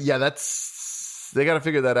 But yeah, they got to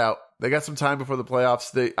figure that out. They got some time before the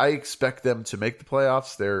playoffs. I expect them to make the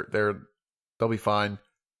playoffs. They'll be fine.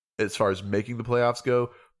 as far as making the playoffs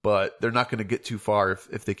go, but they're not going to get too far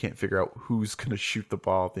if they can't figure out who's going to shoot the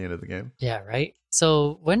ball at the end of the game. Yeah, right.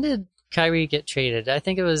 So when did Kyrie get traded? I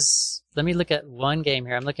think it was. Let me look at one game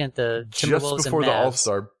here. I'm looking at the Timberwolves just before and the Mavs.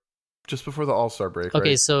 All-Star. Just before the All-Star break. Okay,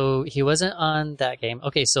 right? so he wasn't on that game.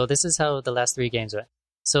 Okay, so this is how the last 3 games went.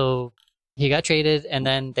 So he got traded, and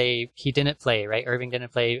then he didn't play, right? Irving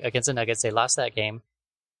didn't play against the Nuggets. They lost that game.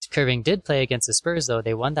 Irving did play against the Spurs, though.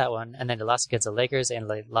 They won that one, and then they lost against the Lakers and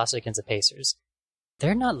they lost against the Pacers.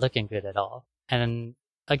 They're not looking good at all. And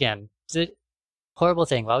again, horrible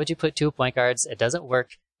thing. Why would you put 2 point guards? It doesn't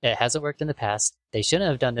work. It hasn't worked in the past. They shouldn't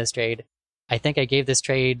have done this trade. I think I gave this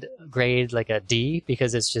trade grade like a D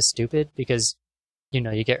because it's just stupid because,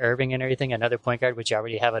 you get Irving and everything, another point guard, which you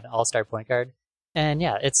already have an all-star point guard. And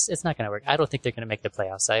yeah, it's not going to work. I don't think they're going to make the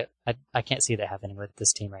playoffs. I can't see that happening with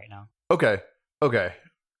this team right now. Okay.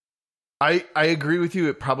 I agree with you.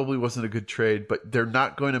 It probably wasn't a good trade, but they're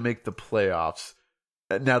not going to make the playoffs.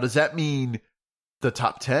 Now, does that mean the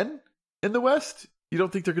top 10 in the West? You don't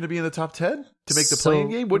think they're going to be in the top 10 to make the play-in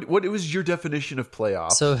game? What was your definition of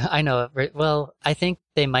playoffs? So I know. Well, I think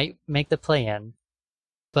they might make the play-in,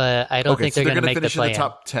 but I don't think they're going to make the play-in. In the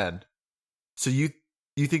top 10. So you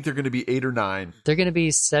think they're going to be 8 or 9? They're going to be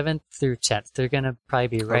 7th through 10th. They're going to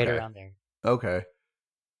probably be right around there. Okay.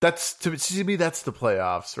 To me, that's the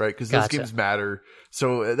playoffs, right? Because those games matter.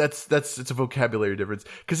 So it's a vocabulary difference.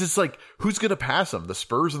 Because it's like, who's going to pass them? The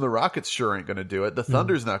Spurs and the Rockets sure ain't going to do it. The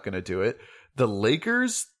Thunder's not going to do it. The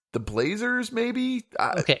Lakers, the Blazers, maybe.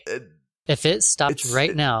 Okay. If it stopped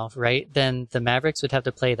now, right, then the Mavericks would have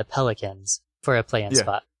to play the Pelicans for a play-in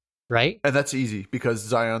spot, right? And that's easy because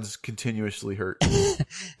Zion's continuously hurt. It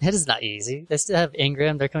is not easy. They still have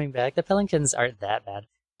Ingram. They're coming back. The Pelicans aren't that bad.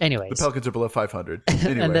 Anyways. The Pelicans are below 500.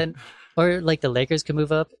 Anyway. And then, or like the Lakers could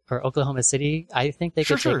move up, or Oklahoma City. I think they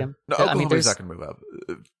could take them. No, Oklahoma's not going to move up.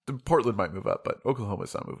 Portland might move up, but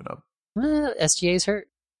Oklahoma's not moving up. SGA's hurt.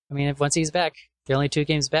 I mean, once he's back, they're only 2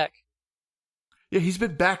 games back. Yeah, he's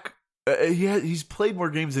been back. He's played more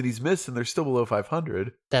games than he's missed, and they're still below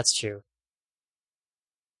 500. That's true.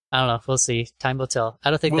 I don't know. We'll see. Time will tell. I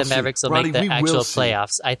don't think the Mavericks will make the actual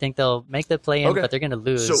playoffs. I think they'll make the play-in, but they're going to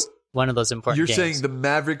lose one of those important games. You're saying the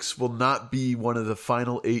Mavericks will not be one of the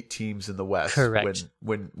final 8 teams in the West. Correct.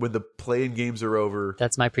 When the play-in games are over.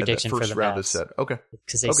 That's my prediction for the first round Mavs. is set. Okay.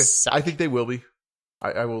 Because they suck. I think they will be.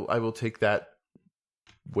 I will take that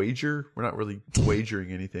wager. We're not really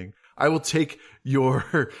wagering anything. I will take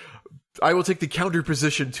the counter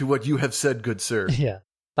position to what you have said, good sir. Yeah.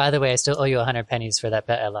 By the way, I still owe you 100 pennies for that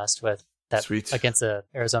bet I lost with that Sweet. Against the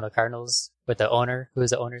Arizona Cardinals with the owner. Who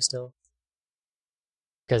is the owner still?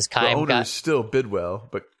 Because the owner is still Bidwell,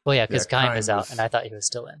 but because Keim is out, and I thought he was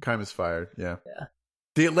still in. Keim is fired. Yeah.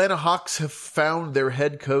 The Atlanta Hawks have found their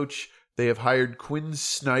head coach. They have hired Quinn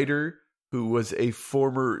Snyder, who was a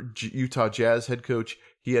former Utah Jazz head coach.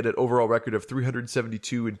 He had an overall record of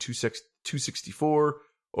 372 and 264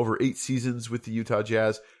 over 8 seasons with the Utah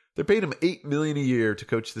Jazz. They're paying him $8 million a year to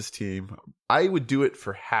coach this team. I would do it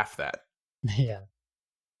for half that. Yeah,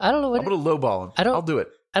 I don't know what I'm going to lowball him. I'll do it.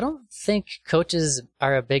 I don't think coaches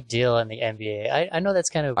are a big deal in the NBA. I know that's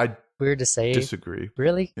kind of weird to say. Disagree.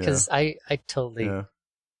 Really? Because I totally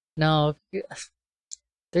no.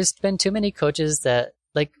 There's been too many coaches that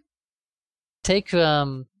take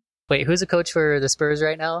Wait, who's the coach for the Spurs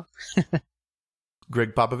right now?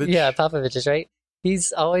 Greg Popovich? Yeah, Popovich is right.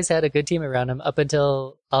 He's always had a good team around him up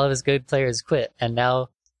until all of his good players quit, and now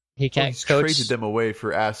he can't he's coach. Traded them away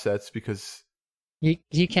for assets because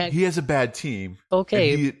he can't. He has a bad team.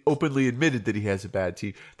 Okay, and he openly admitted that he has a bad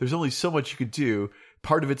team. There's only so much you could do.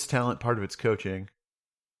 Part of it's talent, part of it's coaching.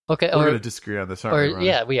 Okay, we're going to disagree on this, aren't we, Ron?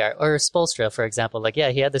 Yeah, we are. Or Spoelstra, for example.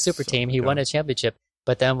 He had the super team. He won a championship.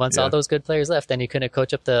 But then once all those good players left, then he couldn't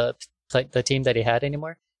coach up the team that he had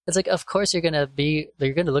anymore. It's like, of course you're gonna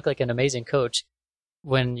look like an amazing coach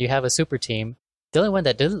when you have a super team. The only one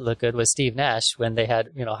that didn't look good was Steve Nash when they had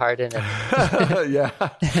Harden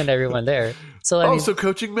and and everyone there. So I mean,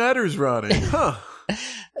 coaching matters, Ronnie. Huh?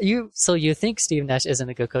 You think Steve Nash isn't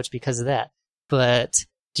a good coach because of that? But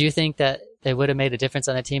do you think that it would have made a difference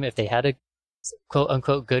on the team if they had a quote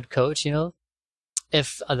unquote good coach?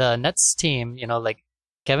 If the Nets team, like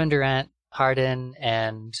Kevin Durant, Harden,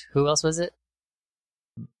 and who else was it?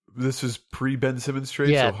 This was pre-Ben Simmons trade?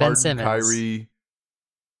 Yeah, so Ben Harden, Simmons. Kyrie.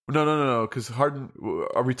 No. Because Harden,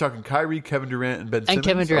 are we talking Kyrie, Kevin Durant, and Ben Simmons? And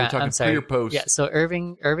Kevin Durant, I'm sorry. Pre or post? Yeah, so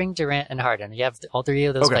Irving, Durant, and Harden. You have all 3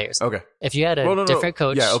 of those players. Okay. If you had a different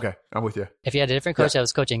coach. Yeah, okay. I'm with you. If you had a different coach that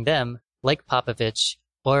was coaching them, like Popovich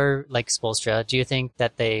or like Spoelstra, do you think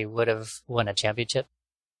that they would have won a championship?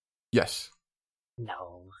 Yes.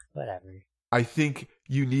 No, whatever. I think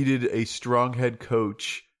you needed a strong head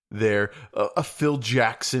coach there, a Phil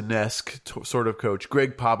Jackson-esque sort of coach,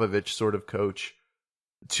 Greg Popovich sort of coach,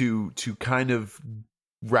 to kind of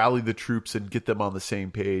rally the troops and get them on the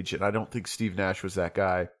same page. And I don't think Steve Nash was that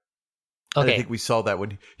guy. Okay. I think we saw that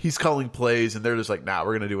when he's calling plays and they're just like, nah,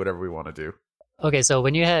 we're going to do whatever we want to do. Okay, so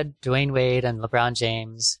when you had Dwayne Wade and LeBron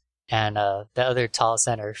James and the other tall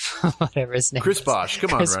center, whatever his name Chris is. Bosh.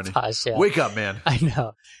 Come on, Ronnie. Bosh, yeah. Wake up, man. I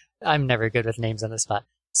know. I'm never good with names on the spot.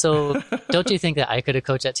 So don't you think that I could have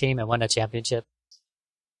coached that team and won a championship?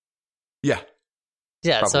 Yeah.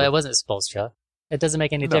 Yeah, probably. So it wasn't Spoelstra. It doesn't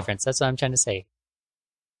make any difference. That's what I'm trying to say.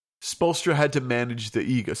 Spoelstra had to manage the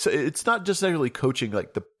ego. So it's not just necessarily coaching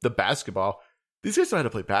like the basketball. These guys know how to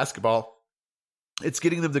play basketball. It's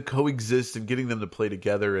getting them to coexist and getting them to play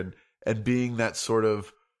together and being that sort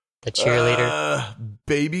of the cheerleader,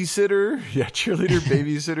 babysitter. Yeah, cheerleader,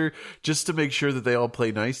 babysitter, just to make sure that they all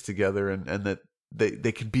play nice together and that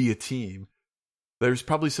they can be a team. There's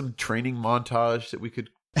probably some training montage that we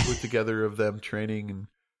could put together of them training.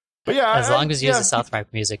 But yeah, as long as you use the South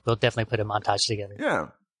Park music, we'll definitely put a montage together. Yeah,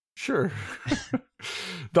 sure.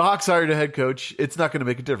 The Hawks hired a head coach. It's not going to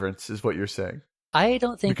make a difference, is what you're saying. I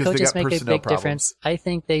don't think coaches make a big difference. I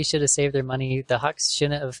think they should have saved their money. The Hawks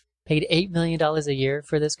shouldn't have paid $8 million a year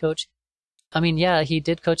for this coach. I mean, yeah, he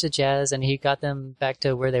did coach the Jazz and he got them back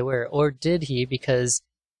to where they were. Or did he? Because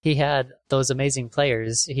he had those amazing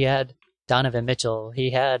players. He had Donovan Mitchell.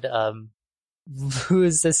 He had, who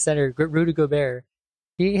is this center? Rudy Gobert.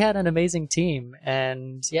 He had an amazing team.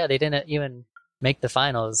 And yeah, they didn't even make the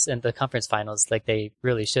finals and the conference finals like they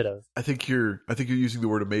really should have. I think you're using the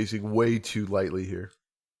word amazing way too lightly here.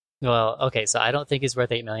 Well, okay, so I don't think he's worth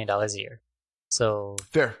 $8 million a year. So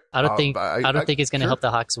fair. I don't think he's going to help the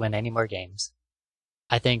Hawks win any more games.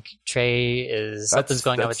 I think Trey something's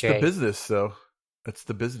going on with Trey. That's the business, though. That's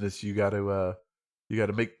the business. You got to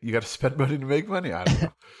spend money to make money. I don't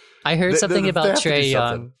know. I heard something about Trey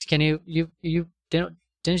Young. Can you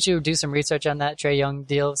didn't you do some research on that Trey Young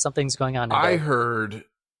deal? Something's going on. I heard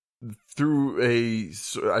through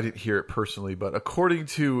I didn't hear it personally, but according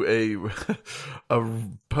to a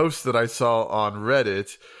post that I saw on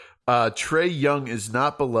Reddit, Trey Young is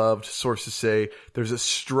not beloved. Sources say there's a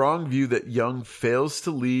strong view that Young fails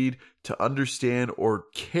to lead, to understand, or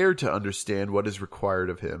care to understand what is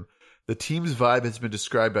required of him. The team's vibe has been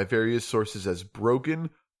described by various sources as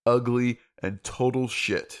broken, ugly, and total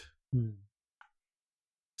shit.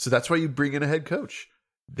 So that's why you bring in a head coach.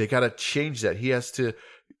 They got to change that. He has to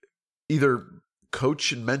either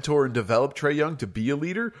coach and mentor and develop Trey Young to be a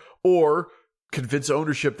leader, or convince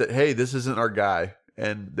ownership that, hey, this isn't our guy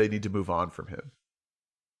and they need to move on from him.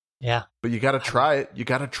 Yeah. But you got to try it. You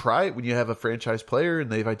got to try it when you have a franchise player and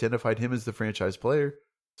they've identified him as the franchise player.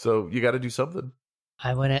 So you got to do something.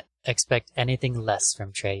 I wouldn't expect anything less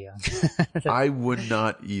from Trey Young. I would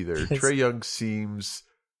not either. Trey Young seems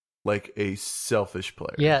like a selfish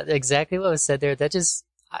player. Yeah, exactly what was said there. That just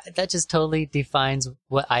totally defines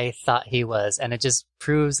what I thought he was, and it just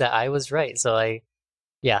proves that I was right. So I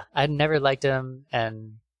never liked him,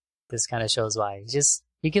 and this kind of shows why.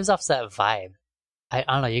 He gives off that vibe. I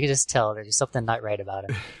don't know. You can just tell there's something not right about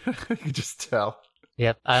him. You can just tell.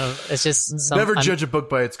 Yep. It's just never judge a book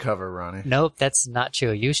by its cover, Ronnie. Nope, that's not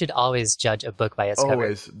true. You should always judge a book by its cover.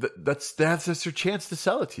 Always. That's your chance to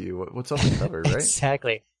sell it to you. What's on the cover, right?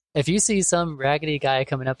 Exactly. If you see some raggedy guy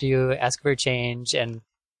coming up to you, ask for change, and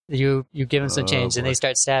you give him some change, and they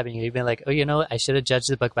start stabbing you, you'd be like, oh, you know what? I should have judged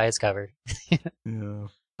the book by its cover. Yeah.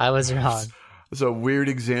 I was wrong. It's a weird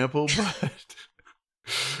example, but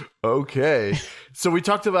okay. So we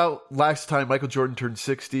talked about last time Michael Jordan turned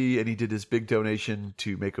 60 and he did his big donation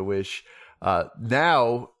to Make-A-Wish.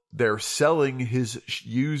 Now they're selling his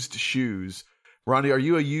used shoes. Ronnie, are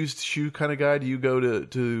you a used shoe kind of guy? Do you go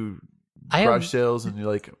to garage sales and you're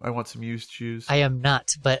like, I want some used shoes? I am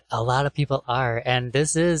not, but a lot of people are. And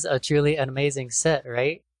this is a truly an amazing set,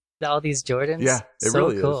 right? All these Jordans. Yeah, it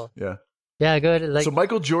really cool. Is. Yeah. Yeah, good. So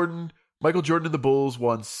Michael Jordan and the Bulls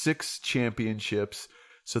won 6 championships.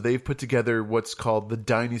 So they've put together what's called the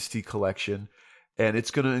Dynasty Collection. And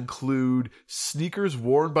it's going to include sneakers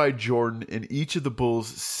worn by Jordan in each of the Bulls'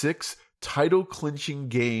 6 title-clinching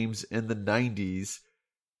games in the 90s.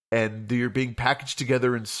 And they're being packaged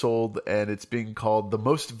together and sold, and it's being called the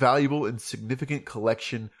most valuable and significant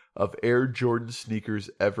collection of Air Jordan sneakers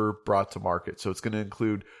ever brought to market. So it's going to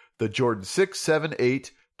include the Jordan 6, 7,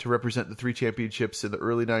 8 to represent the 3 championships in the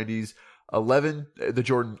early 90s, the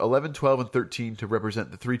Jordan 11, 12, and 13 to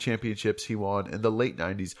represent the 3 championships he won in the late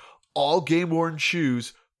 90s. All game-worn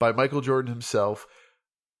shoes by Michael Jordan himself.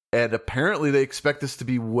 And apparently they expect this to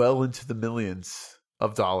be well into the millions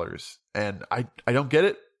of dollars. And I don't get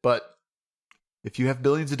it, but if you have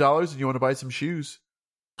billions of dollars and you want to buy some shoes,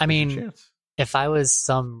 I mean, if I was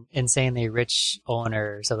some insanely rich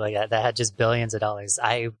owner or something like that had just billions of dollars,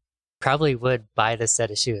 I probably would buy this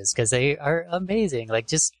set of shoes because they are amazing. Like,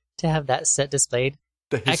 just to have that set displayed.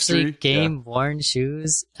 The history, actually game-worn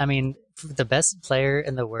shoes. I mean, the best player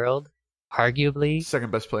in the world, arguably.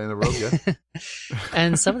 Second best player in the world, yeah.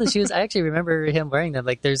 And some of the shoes, I actually remember him wearing them.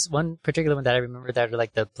 Like, there's one particular one that I remember that are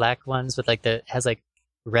like the black ones with like has like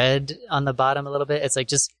red on the bottom a little bit. It's like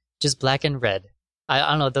just black and red. I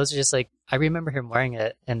don't know. Those are just like, I remember him wearing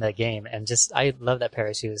it in the game, and just, I love that pair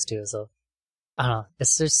of shoes too. So, I don't know.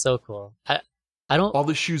 It's just so cool. I don't. All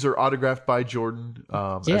the shoes are autographed by Jordan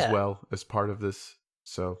as well as part of this.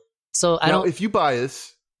 So I don't. If you buy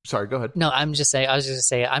this, sorry, go ahead. No, I was just gonna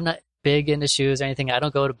say, I'm not big into shoes or anything. I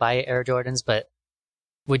don't go to buy Air Jordans, but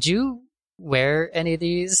would you wear any of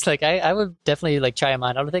these? Like, I would definitely like try them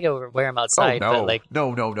on. I don't think I would wear them outside, but like, no.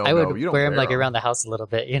 I would wear them like around the house a little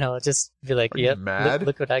bit, just be like, yep,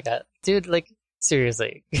 look what I got, dude. Like,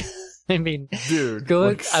 seriously. I mean, dude,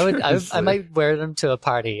 I might wear them to a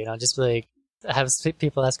party, just be like, have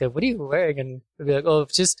people ask, what are you wearing? And I'd be like, oh,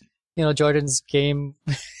 it's just, Jordan's game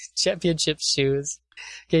championship shoes,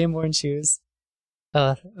 game worn shoes.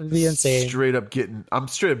 It'd be insane. I'm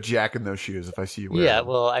straight up jacking those shoes if I see you wearing them.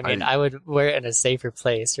 Well, I mean, I would wear it in a safer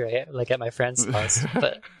place, right? Like at my friend's house,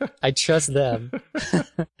 but I trust them.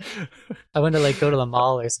 I want to like go to the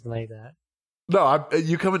mall or something like that. No,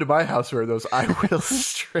 you come into my house wearing those, I will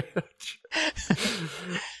straight up.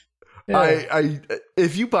 Yeah.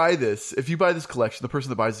 If you buy this collection, the person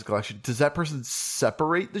that buys this collection, does that person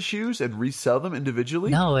separate the shoes and resell them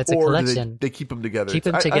individually? No, it's a collection. They keep them together. Keep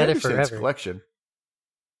them together forever. It's a collection.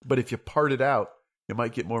 But if you part it out, you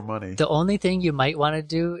might get more money. The only thing you might want to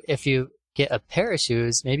do if you get a pair of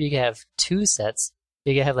shoes, maybe you can have two sets.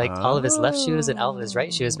 You can have like all of his left shoes and all of his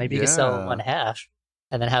right shoes. Maybe you can sell one half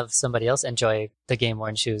and then have somebody else enjoy the game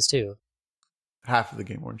worn shoes too. Half of the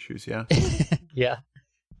game worn shoes, yeah. Yeah.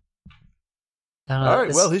 All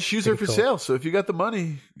right. Well, his shoes are for sale. So if you got the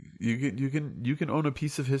money, you can own a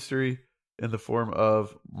piece of history in the form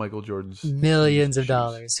of Michael Jordan's millions of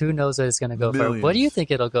dollars. Who knows what it's going to go for? What do you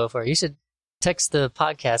think it'll go for? You should text the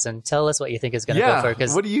podcast and tell us what you think it's going to go for.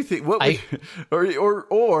 Because what do you think? What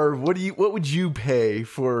would you pay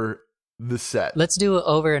for the set? Let's do it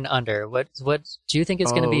over and under. What do you think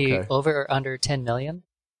it's going to be? Over or under 10 million?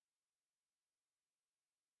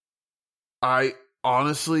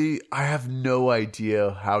 Honestly, I have no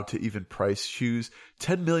idea how to even price shoes.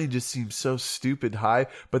 10 million just seems so stupid high.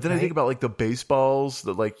 But then I think about like the baseballs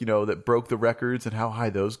that that broke the records and how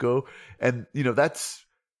high those go. And that's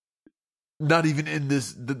not even in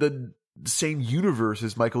the same universe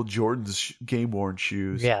as Michael Jordan's game worn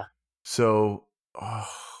shoes. Yeah. So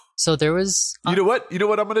So there was. You know what? You know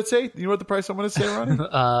what I'm going to say? You know what the price I'm going to say, Ronnie?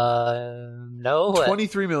 No.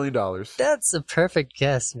 $23 million. That's a perfect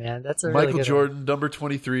guess, man. That's a Michael really good Jordan, one. number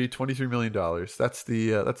 23, $23 million. That's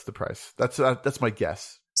the price. That's my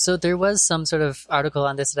guess. So there was some sort of article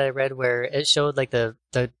on this that I read where it showed like the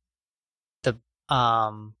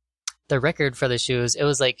record for the shoes. It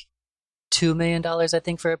was like $2 million, I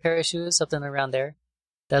think, for a pair of shoes, something around there.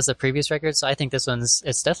 That was the previous record. So I think it's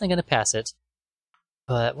definitely going to pass it.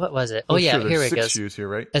 But what was it? Here it goes. Shoes here,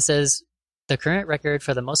 right? It says the current record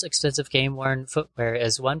for the most expensive game-worn footwear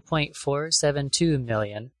is $1.472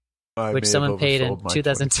 million, which someone paid in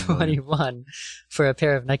 2021 for a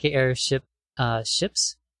pair of Nike Air ships. I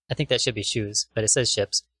think that should be shoes, but it says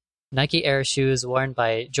ships. Nike Air shoes worn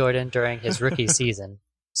by Jordan during his rookie season.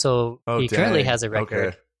 So he currently has a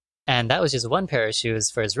record, and that was just one pair of shoes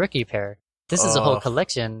for his rookie pair. This is a whole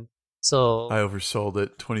collection. So I oversold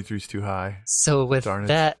it. 23 is too high. So with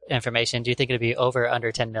that information, do you think it'd be over or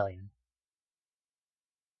under 10 million?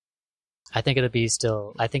 I think it'll be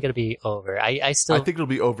over. I think it'll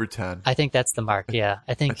be over 10. I think that's the mark. Yeah.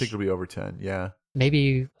 I think it'll be over 10. Yeah.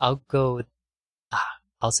 Maybe I'll go with,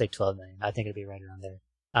 I'll say 12 million. I think it'll be right around there.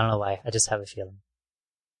 I don't know why. I just have a feeling.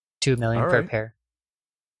 2 million per pair.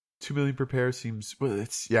 2 million per pair seems,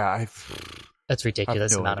 That's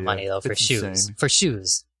ridiculous amount of money though for shoes. Insane. For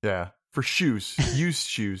shoes. Yeah, for shoes, used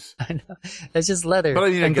shoes. I know. It's just leather but I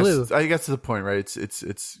mean, and glue. I guess to the point, right? It's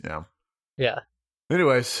yeah. Yeah.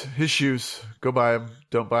 Anyways, his shoes. Go buy them.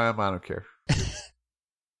 Don't buy them. I don't care.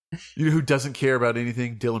 You know who doesn't care about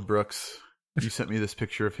anything? Dylan Brooks. You sent me this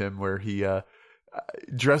picture of him where he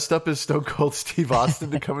dressed up as Stone Cold Steve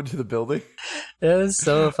Austin to come into the building. It was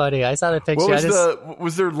so funny. I saw the picture.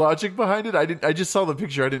 Was there logic behind it? I just saw the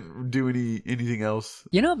picture. I didn't do anything else.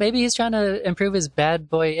 Maybe he's trying to improve his bad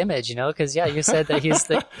boy image, because you said that he's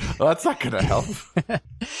the well, that's not going to help.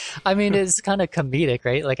 I mean, it's kind of comedic,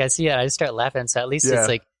 right? Like I see it, I just start laughing. So at least it's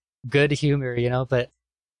like good humor, but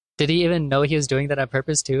did he even know he was doing that on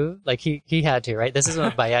purpose too? Like he had to, right? This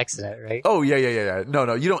isn't by accident, right? Oh yeah.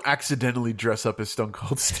 No, you don't accidentally dress up as Stone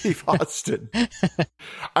Cold Steve Austin.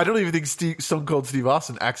 I don't even think Stone Cold Steve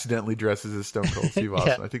Austin accidentally dresses as Stone Cold Steve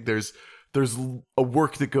Austin. I think there's a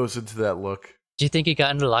work that goes into that look. Do you think he got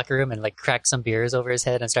into the locker room and like cracked some beers over his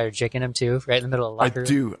head and started drinking them too, right in the middle of the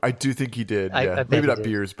locker room? I do think he did. Yeah, maybe not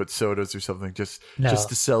beers, but sodas or something, just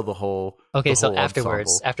to sell the whole. Okay, so afterwards,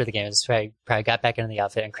 ensemble. After the game, it's probably got back into the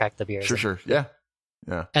outfit and cracked the beers. Sure, yeah.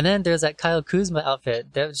 And then there's that Kyle Kuzma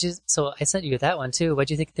outfit. That was so I sent you that one too. What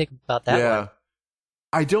do you think about that one?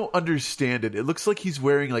 I don't understand it. It looks like he's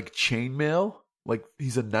wearing like chainmail, like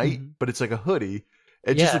he's a knight, but it's like a hoodie.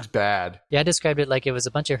 It just looks bad. Yeah, I described it like it was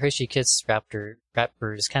a bunch of Hershey Kiss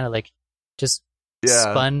wrappers, kind of like just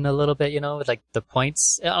spun a little bit, with like the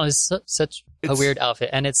points. It was such a weird outfit.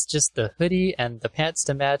 And it's just the hoodie and the pants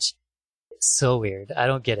to match. It's so weird. I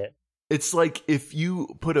don't get it. It's like if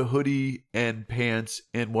you put a hoodie and pants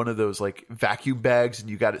in one of those like vacuum bags and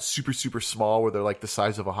you got it super, super small where they're like the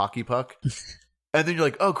size of a hockey puck. And then you're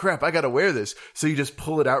like, oh, crap, I got to wear this. So you just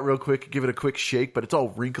pull it out real quick, give it a quick shake, but it's all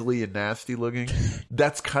wrinkly and nasty looking.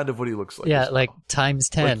 That's kind of what he looks like. Yeah, like times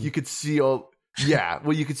 10. Like you could see all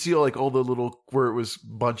like all the little, where it was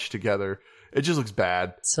bunched together. It just looks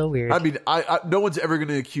bad. So weird. I mean, I no one's ever going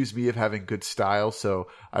to accuse me of having good style, so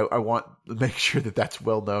I want to make sure that that's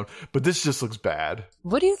well known. But this just looks bad.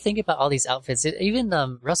 What do you think about all these outfits? Even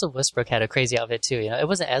Russell Westbrook had a crazy outfit too. It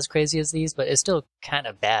wasn't as crazy as these, but it's still kind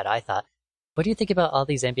of bad, I thought. What do you think about all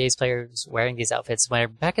these NBA players wearing these outfits?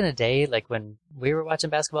 When back in the day, like when we were watching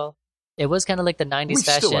basketball, it was kind of like the 90s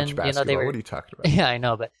fashion. Still watch basketball. They were, what are you talking about? Yeah, I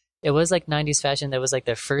know, but it was like 90s fashion. That was like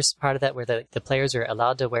the first part of that where the players were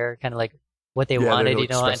allowed to wear kind of like what they wanted, and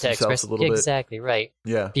to express a little bit. Exactly, right.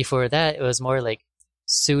 Yeah. Before that, it was more like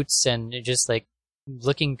suits and just like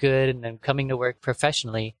looking good and then coming to work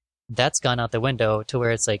professionally. That's gone out the window to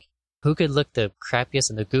where it's like, who could look the crappiest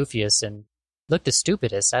and the goofiest and look the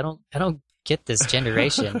stupidest? I don't get this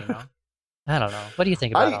generation, I don't know. What do you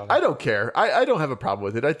think about all that? I don't care. I don't have a problem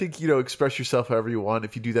with it. I think, express yourself however you want.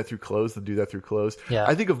 If you do that through clothes, then do that through clothes. Yeah.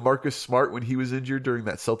 I think of Marcus Smart when he was injured during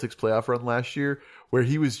that Celtics playoff run last year, where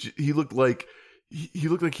he looked like he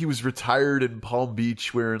was retired in Palm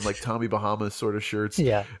Beach wearing like Tommy Bahama sort of shirts.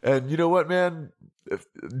 Yeah. And you know what, man?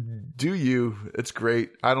 Do you? It's great.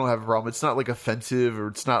 I don't have a problem. It's not like offensive, or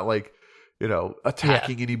it's not like,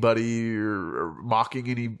 attacking anybody or mocking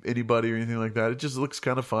anybody or anything like that. It just looks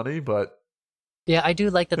kind of funny, but yeah, I do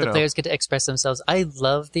like that the players get to express themselves. I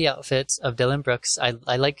love the outfits of Dillon Brooks. I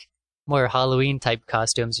like more Halloween type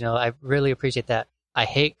costumes. I really appreciate that. I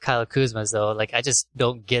hate Kyle Kuzma's though. Like I just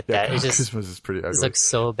don't get that. Kyle Kuzma's is pretty ugly. It looks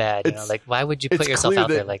so bad. Like why would you put yourself out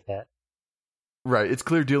there like that? Right. It's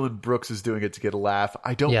clear Dillon Brooks is doing it to get a laugh.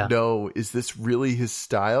 I don't know. Is this really his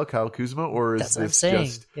style, Kyle Kuzma? Or is this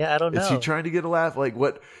just... Yeah, I don't know. Is he trying to get a laugh? Like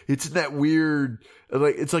what? It's in that weird...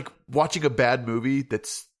 Like it's like watching a bad movie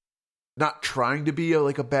that's not trying to be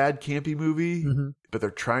a bad campy movie, but they're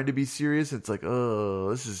trying to be serious. It's like, oh,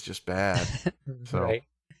 this is just bad. So. Right.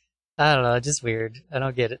 I don't know. Just weird. I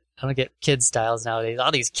don't get it. I don't get kid styles nowadays.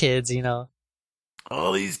 All these kids,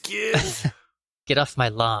 All these kids. Get off my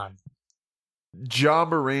lawn. Ja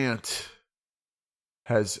Morant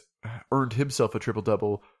has earned himself a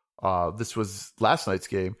triple-double. This was last night's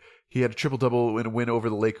game. He had a triple-double in a win over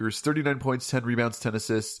the Lakers. 39 points, 10 rebounds, 10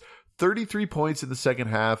 assists. 33 points in the second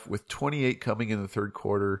half, with 28 coming in the third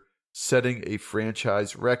quarter, setting a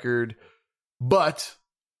franchise record. But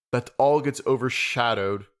that all gets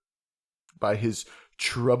overshadowed by his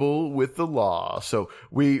trouble with the law. So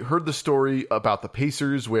we heard the story about the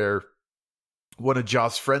Pacers where one of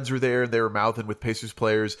Ja's friends were there and they were mouthing with Pacers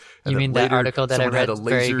players. And you mean that article that I read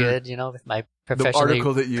very good, with my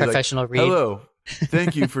professional read? Hello.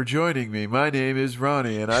 Thank you for joining me. My name is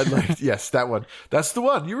Ronnie and I'd like, yes, that one. That's the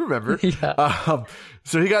one. You remember. Yeah.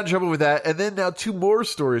 So he got in trouble with that. And then now 2 more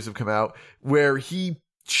stories have come out where he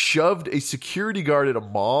shoved a security guard at a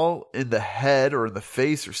mall in the head or in the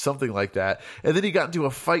face or something like that. And then he got into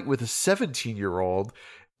a fight with a 17-year-old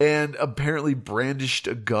and apparently brandished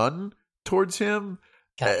a gun towards him.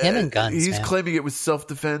 God, him and guns. He's man. claiming it was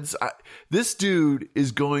self-defense. This dude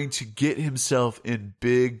is going to get himself in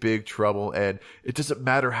big trouble, and it doesn't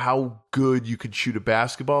matter how good you can shoot a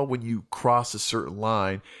basketball when you cross a certain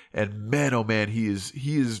line. And man, oh man, he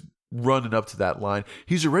is running up to that line.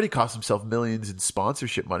 He's already cost himself millions in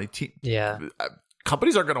sponsorship money.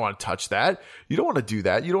 Companies aren't going to want to touch that. You don't want to do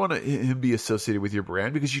that. You don't want him to be associated with your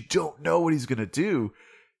brand because you don't know what he's going to do.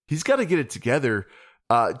 He's got to get it together.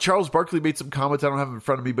 Charles Barkley made some comments. I don't have them in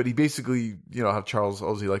front of me, but he basically, how Charles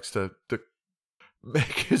Ozzy likes to make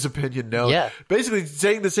his opinion known. Yeah. Basically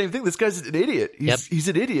saying the same thing. This guy's an idiot. He's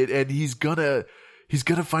an idiot, and he's gonna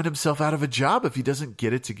find himself out of a job if he doesn't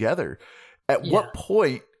get it together. At what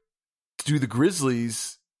point do the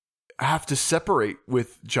Grizzlies have to separate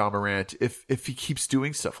with Ja Morant if he keeps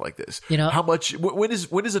doing stuff like this? How much? When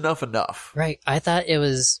is enough? Right. I thought it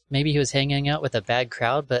was maybe he was hanging out with a bad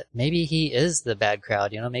crowd, but maybe he is the bad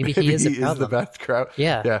crowd. Maybe he is the problem. Is the bad crowd.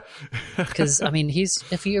 Yeah. Because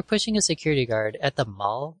if you're pushing a security guard at the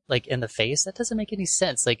mall, like in the face, that doesn't make any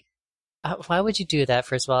sense. Like, why would you do that?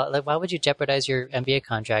 First of all, like, why would you jeopardize your NBA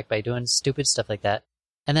contract by doing stupid stuff like that,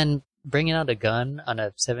 and then bringing out a gun on a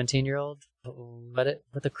 17-year-old?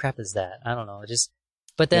 What the crap is that? I don't know.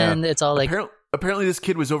 But then it's all like apparently this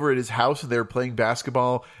kid was over at his house and they were playing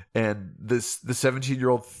basketball, and the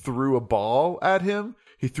 17-year-old threw a ball at him.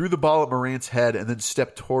 He threw the ball at Morant's head and then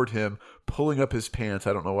stepped toward him, pulling up his pants.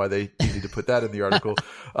 I don't know why they needed to put that in the article.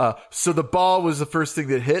 So the ball was the first thing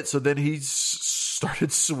that hit. So then he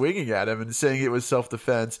started swinging at him and saying it was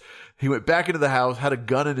self-defense. He went back into the house, had a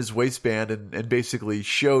gun in his waistband, and basically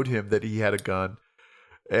showed him that he had a gun.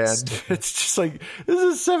 And it's just like, this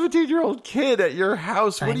is a 17-year-old kid at your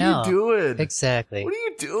house. What are you doing? Exactly. What are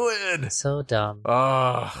you doing? So dumb.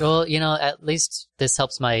 Oh. Well, at least this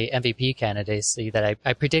helps my MVP candidacy that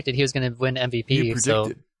I predicted he was going to win MVP. You predicted.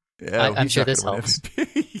 So yeah, I'm sure this helps.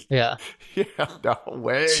 Yeah. Yeah, no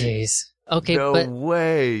way. Jeez. Okay, no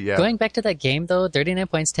way. Yeah. Going back to that game, though, 39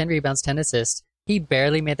 points, 10 rebounds, 10 assists. He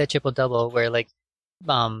barely made that triple-double where, like,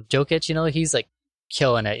 Jokic, he's, like,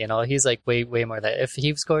 killing it, he's like way more than that. If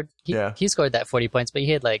he scored he scored that 40 points, but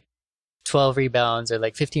he had like 12 rebounds or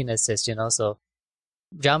like 15 assists, so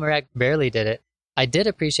Ja Morant barely did it. I did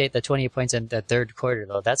appreciate the 20 points in the third quarter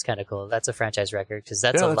though. That's kind of cool. That's a franchise record because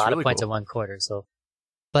that's a lot really of points in one quarter. So,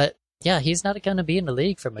 but yeah, he's not going to be in the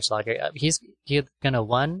league for much longer. He's going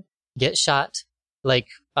to get shot like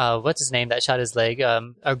what's his name that shot his leg,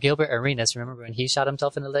 or Gilbert Arenas. Remember when he shot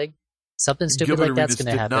himself in the leg? Something stupid Gilbert like that's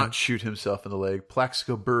going to happen. Did not shoot himself in the leg.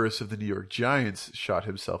 Plaxico Burress of the New York Giants shot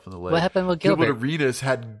himself in the leg. What happened with Gilbert? Gilbert Arenas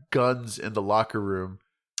had guns in the locker room.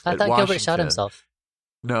 I thought Gilbert shot himself.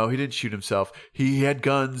 No, he didn't shoot himself. He had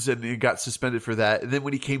guns and he got suspended for that. And then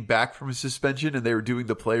when he came back from his suspension and they were doing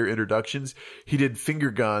the player introductions, he did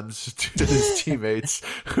finger guns to his teammates,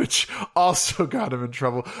 which also got him in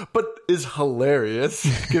trouble, but is hilarious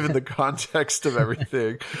given the context of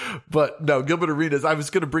everything. But no, Gilbert Arenas, I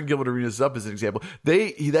was going to bring Gilbert Arenas up as an example.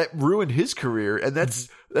 That ruined his career, and that's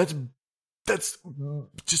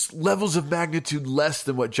just levels of magnitude less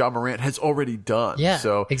than what Ja Morant has already done. Yeah,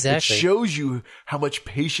 so exactly. It shows you how much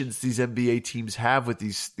patience these NBA teams have with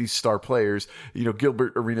these star players.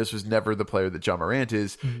 Gilbert Arenas was never the player that Ja Morant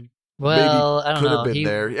is. Well, maybe I don't could know. have been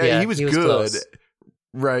there. Yeah, he was good, close.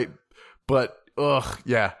 Right? But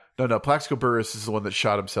yeah, no. Plaxico Burress is the one that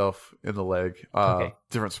shot himself in the leg. Okay.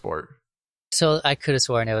 Different sport. So I could have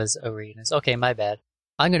sworn it was Arenas. Okay, my bad.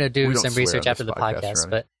 I'm gonna do some research after the podcast,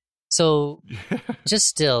 but. So, just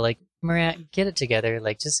still, like, Morant, get it together.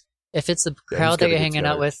 Like, just, if it's the crowd that you're hanging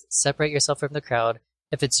out with, separate yourself from the crowd.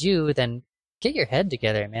 If it's you, then get your head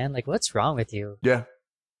together, man. Like, what's wrong with you? Yeah.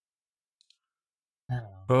 I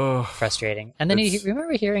don't know. Frustrating. And then you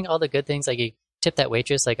remember hearing all the good things, like he tipped that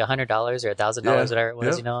waitress like $100 or $1,000, whatever it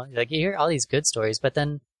was, Like, you hear all these good stories, but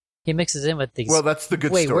then he mixes in with these. Well, that's the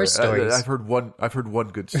good way story. Worse stories. I've heard one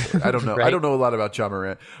good story. I don't know. Right? I don't know a lot about Ja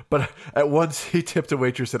Morant, but at once he tipped a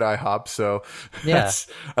waitress at IHOP, so that's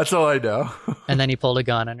all I know. And then he pulled a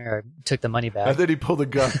gun on her, or took the money back. And then he pulled a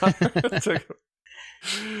gun on her.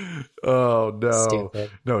 Oh no!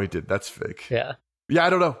 Stupid. No, he did. That's fake. Yeah. Yeah,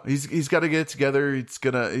 I don't know. He's got to get it together. He's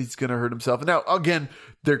gonna hurt himself. Now, again,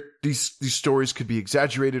 these stories could be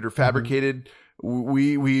exaggerated or fabricated.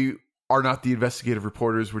 We are not the investigative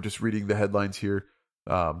reporters. We're just reading the headlines here.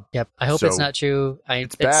 Yep. I hope it's not true.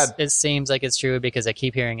 It's bad. It seems like it's true because I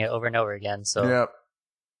keep hearing it over and over again. So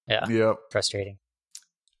Yep. Frustrating.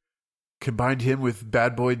 Combined him with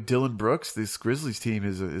bad boy Dylan Brooks, this Grizzlies team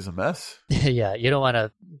is a mess. Yeah, you don't want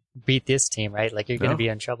to beat this team, right? Like you're going to be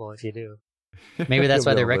in trouble if you do. maybe that's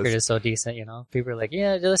why their record is so decent. People are like,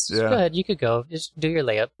 yeah, just go ahead, you could go, just do your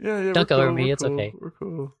layup. Don't go over me, it's okay. We're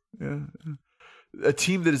cool. Yeah. A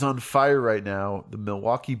team that is on fire right now, the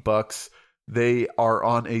Milwaukee Bucks. They are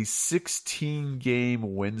on a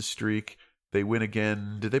 16-game win streak. They win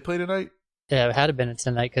again. Did they play tonight? Yeah, it had been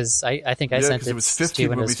tonight because I think I sent it. It was 15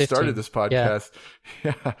 when we started this podcast.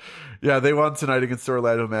 Yeah, they won tonight against the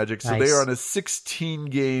Orlando Magic. So they are on a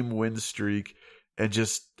 16-game win streak and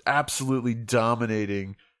just absolutely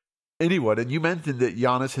dominating anyone. And you mentioned that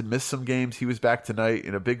Giannis had missed some games. He was back tonight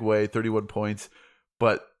in a big way, 31 points.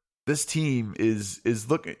 But this team is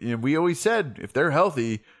looking. We always said if they're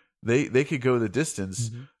healthy, they could go the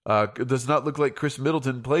distance. It does not look like Chris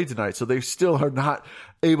Middleton played tonight, so they still are not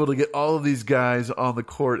able to get all of these guys on the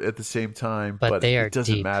court at the same time. But it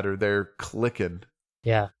doesn't matter; they're clicking.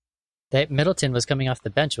 Yeah, Middleton was coming off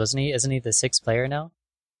the bench, wasn't he? Isn't he the sixth player now?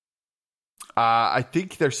 I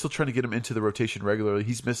think they're still trying to get him into the rotation regularly.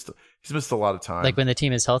 He's missed a lot of time. Like when the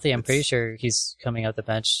team is healthy, I'm pretty sure he's coming off the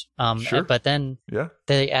bench. Sure. But then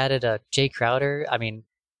they added a Jay Crowder. I mean,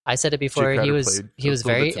 I said it before. He was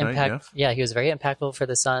very impactful. Yeah, he was very impactful for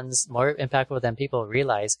the Suns, more impactful than people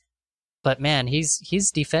realize. But man,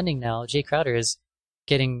 he's defending now. Jay Crowder is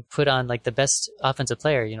getting put on like the best offensive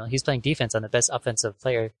player. He's playing defense on the best offensive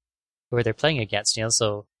player who they're playing against.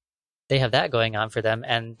 So they have that going on for them,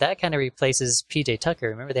 and that kind of replaces PJ Tucker.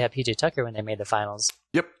 Remember, they had PJ Tucker when they made the finals.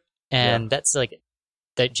 Yep. And that's like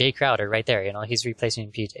that Jay Crowder right there. He's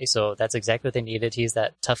replacing PJ, so that's exactly what they needed. He's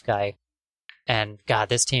that tough guy. And God,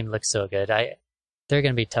 this team looks so good. They're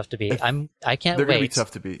going to be tough to beat. I can't wait. They're going to be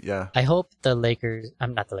tough to beat. Yeah. I hope the Lakers.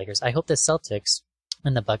 I'm not the Lakers. I hope the Celtics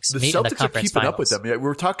and the Bucks meet in the conference finals. The Celtics are keeping up with them. Yeah, we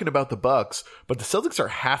were talking about the Bucks, but the Celtics are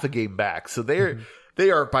half a game back, so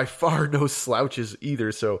they are by far no slouches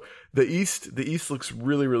either. So the East looks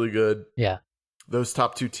really, really good. Yeah. Those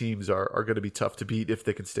top two teams are going to be tough to beat if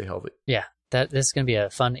they can stay healthy. Yeah, this is going to be a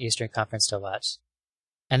fun Eastern Conference to watch.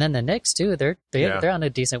 And then the Knicks too, they're on a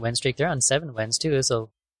decent win streak. They're on 7 wins too,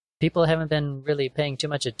 so people haven't been really paying too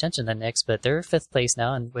much attention to the Knicks, but they're 5th place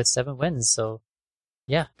now and with 7 wins. So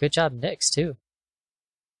yeah, good job Knicks too.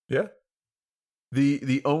 Yeah.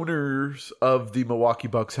 The owners of the Milwaukee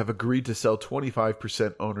Bucks have agreed to sell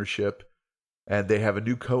 25% ownership, and they have a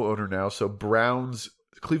new co-owner now. So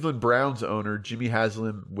Cleveland Browns owner Jimmy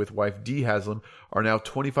Haslam with wife Dee Haslam are now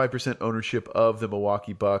 25% ownership of the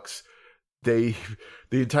Milwaukee Bucks. The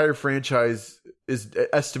entire franchise is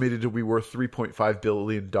estimated to be worth $3.5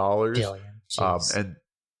 billion. And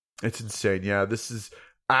it's insane. Yeah, this is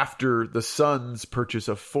after the Suns' purchase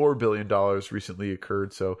of $4 billion recently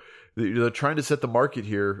occurred. So they're trying to set the market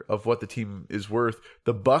here of what the team is worth.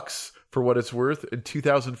 The Bucks, for what it's worth, in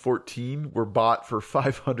 2014 were bought for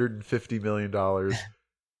 $550 million.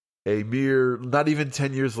 A mere, not even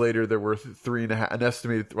 10 years later, they're worth 3.5, an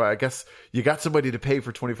estimated, well, I guess you got somebody to pay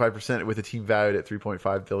for 25% with a team valued at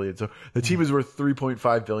 $3.5 billion. So the team is worth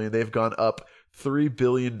 $3.5 billion. They've gone up $3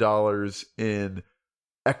 billion in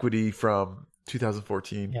equity from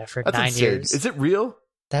 2014. Yeah, for That's 9 insane. years. Is it real?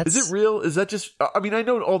 Is it real? Is that just, I mean, I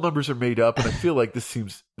know all numbers are made up, and I feel like this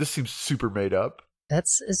seems super made up.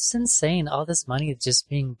 It's insane. All this money just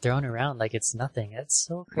being thrown around like it's nothing. It's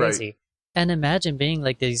so crazy. Right. And imagine being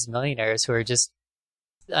like these millionaires who are just,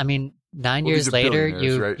 I mean, 9 years later,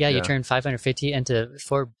 you turn 550 into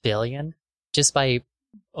 4 billion just by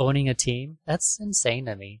owning a team. That's insane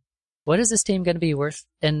to me. What is this team going to be worth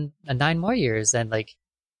in 9 more years? And like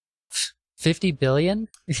 50 billion?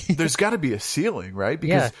 There's got to be a ceiling, right?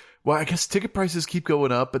 Because, well, I guess ticket prices keep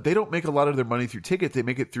going up, but they don't make a lot of their money through tickets. They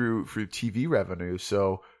make it through TV revenue.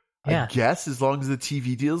 So I guess as long as the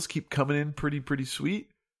TV deals keep coming in pretty sweet,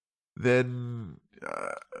 then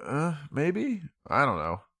maybe, I don't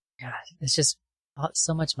know. Yeah, it's just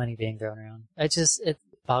so much money being thrown around. It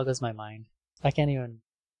boggles my mind. I can't even.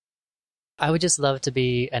 I would just love to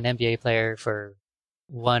be an NBA player for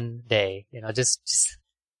one day. Just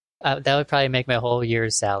that would probably make my whole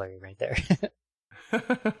year's salary right there.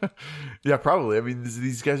 Yeah, probably. I mean,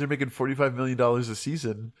 these guys are making $45 million a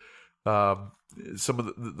season. Some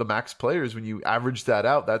of the max players, when you average that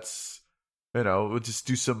out, that's, we'll just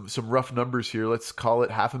do some rough numbers here. Let's call it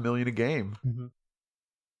 $500,000 a game. Mm-hmm.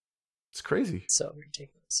 It's crazy. So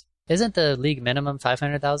ridiculous. Isn't the league minimum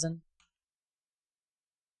 500,000?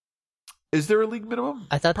 Is there a league minimum?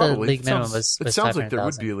 I thought the league minimum was It sounds like there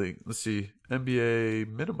would be a league. Let's see. NBA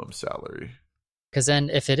minimum salary. Because then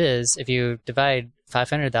if you divide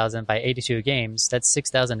 500,000 by 82 games, that's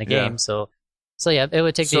 6,000 a game. So yeah, it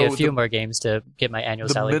would take me a few more games to get my annual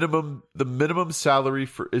salary. The minimum salary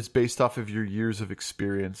is based off of your years of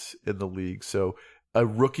experience in the league. So a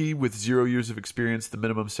rookie with 0 years of experience, the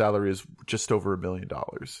minimum salary is just over $1 million.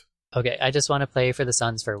 Okay, I just want to play for the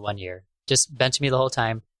Suns for 1 year. Just bench me the whole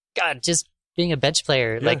time. God, just being a bench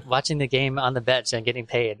player, like watching the game on the bench and getting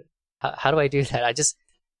paid. How do I do that?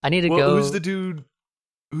 I need to go. Who's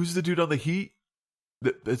the dude on the Heat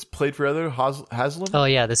that's played for other Haslam? Oh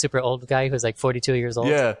yeah, the super old guy who's like 42 years old.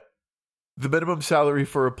 Yeah. The minimum salary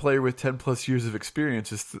for a player with 10 plus years of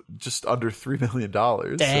experience is just under $3 million.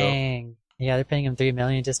 Dang. So. Yeah, they're paying him $3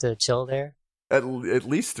 million just to chill there. At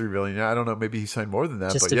least $3 million. I don't know. Maybe he signed more than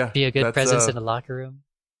that. Just but to be a good presence in the locker room.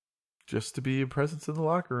 Just to be a presence in the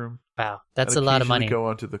locker room. Wow, that's a lot of money. Go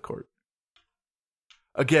onto the court.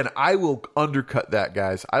 Again, I will undercut that,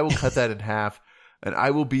 guys. I will cut that in half, and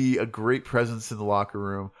I will be a great presence in the locker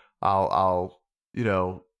room. I'll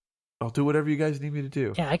do whatever you guys need me to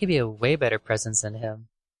do. Yeah, I could be a way better presence than him.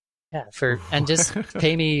 Yeah, and just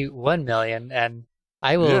pay me $1 million, and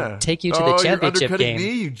I will take you to the championship you're game.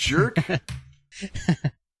 Me, you jerk!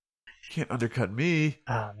 Can't undercut me.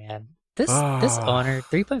 Oh man, this owner,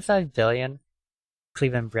 $3.5 billion,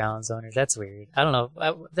 Cleveland Browns owner. That's weird. I don't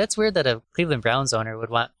know. That's weird that a Cleveland Browns owner would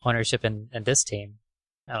want ownership in this team.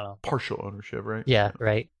 I don't know. Partial ownership, right? Yeah,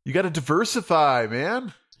 right. You got to diversify,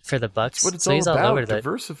 man. For the Bucks, that's what it's so all he's about. All over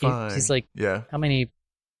diversifying. He's like, how many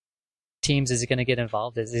teams is he going to get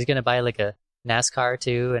involved in? Is he going to buy like a NASCAR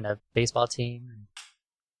too and a baseball team?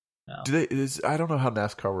 No. I don't know how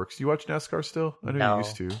NASCAR works. Do you watch NASCAR still? I know you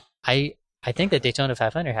used to. I think the Daytona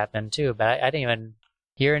 500 happened too, but I didn't even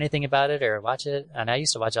hear anything about it or watch it. And I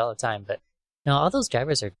used to watch it all the time, but no, all those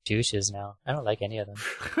drivers are douches now. I don't like any of them.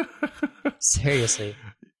 Seriously,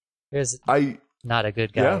 not a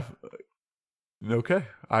good guy. Yeah. Okay.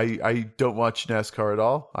 I don't watch NASCAR at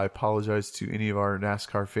all. I apologize to any of our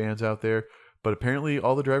NASCAR fans out there, but apparently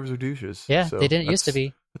all the drivers are douches. Yeah, so they didn't used to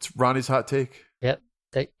be. That's Ronnie's hot take. Yep.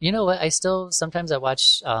 You know what? Sometimes I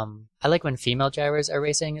watch, I like when female drivers are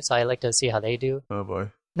racing, so I like to see how they do. Oh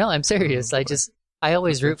boy. No, I'm serious. I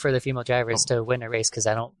always root for the female drivers to win a race because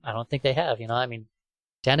I don't think they have, I mean,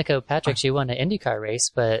 Danica Patrick, she won an IndyCar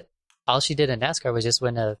race, but all she did in NASCAR was just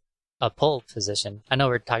win a pole position. I know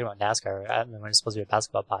we're talking about NASCAR. I mean, we're supposed to be a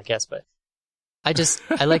basketball podcast, but I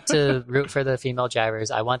like to root for the female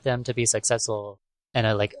drivers. I want them to be successful in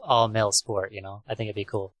a all male sport. I think it'd be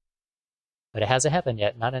cool, but it hasn't happened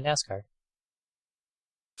yet. Not in NASCAR.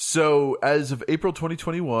 So as of April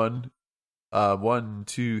 2021,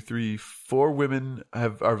 4 women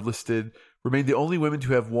are listed. Remain the only women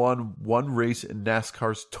to have won one race in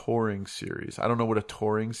NASCAR's touring series. I don't know what a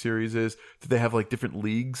touring series is. Do they have different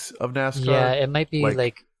leagues of NASCAR? Yeah, it might be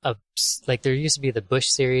like there used to be the Busch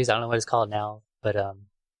series. I don't know what it's called now, but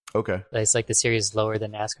okay, it's like the series lower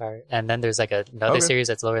than NASCAR, and then there's another series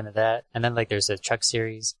that's lower than that, and then there's a truck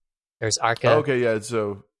series. There's ARCA. Okay, yeah.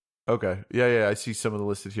 So yeah. I see some of the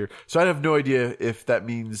listed here. So I have no idea if that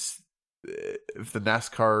means if the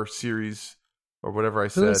NASCAR series. Or whatever I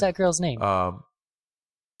said. Who is that girl's name?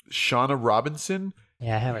 Shauna Robinson.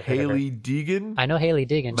 Yeah, I haven't heard Haley of her. Deegan. I know Haley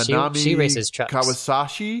Deegan. Manami she races trucks.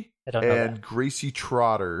 Kawasaki. I don't know and that. Gracie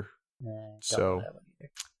Trotter. So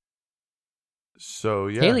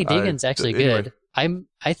yeah. Haley Deegan's actually good.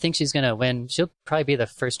 I think she's gonna win. She'll probably be the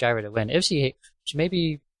first driver to win. If she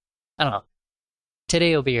maybe, I don't know.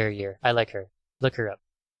 Today will be her year. I like her. Look her up.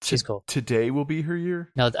 She's cool. Today will be her year?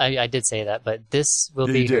 No, I did say that, but this will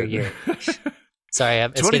be her year. Sorry,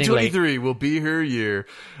 it's 2023 will be her year.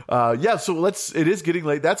 So it is getting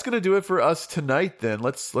late. That's going to do it for us tonight then.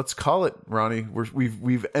 Let's call it, Ronnie.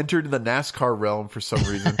 We've entered the NASCAR realm for some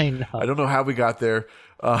reason. I know. I don't know how we got there.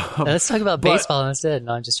 Let's talk about baseball instead.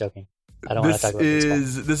 No, I'm just joking. I don't want to talk about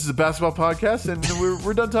baseball. This is a basketball podcast, and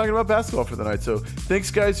we're done talking about basketball for the night. So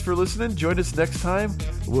thanks, guys, for listening. Join us next time.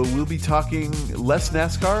 We'll be talking less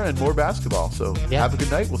NASCAR and more basketball. So have a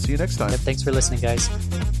good night. We'll see you next time. Thanks for listening, guys.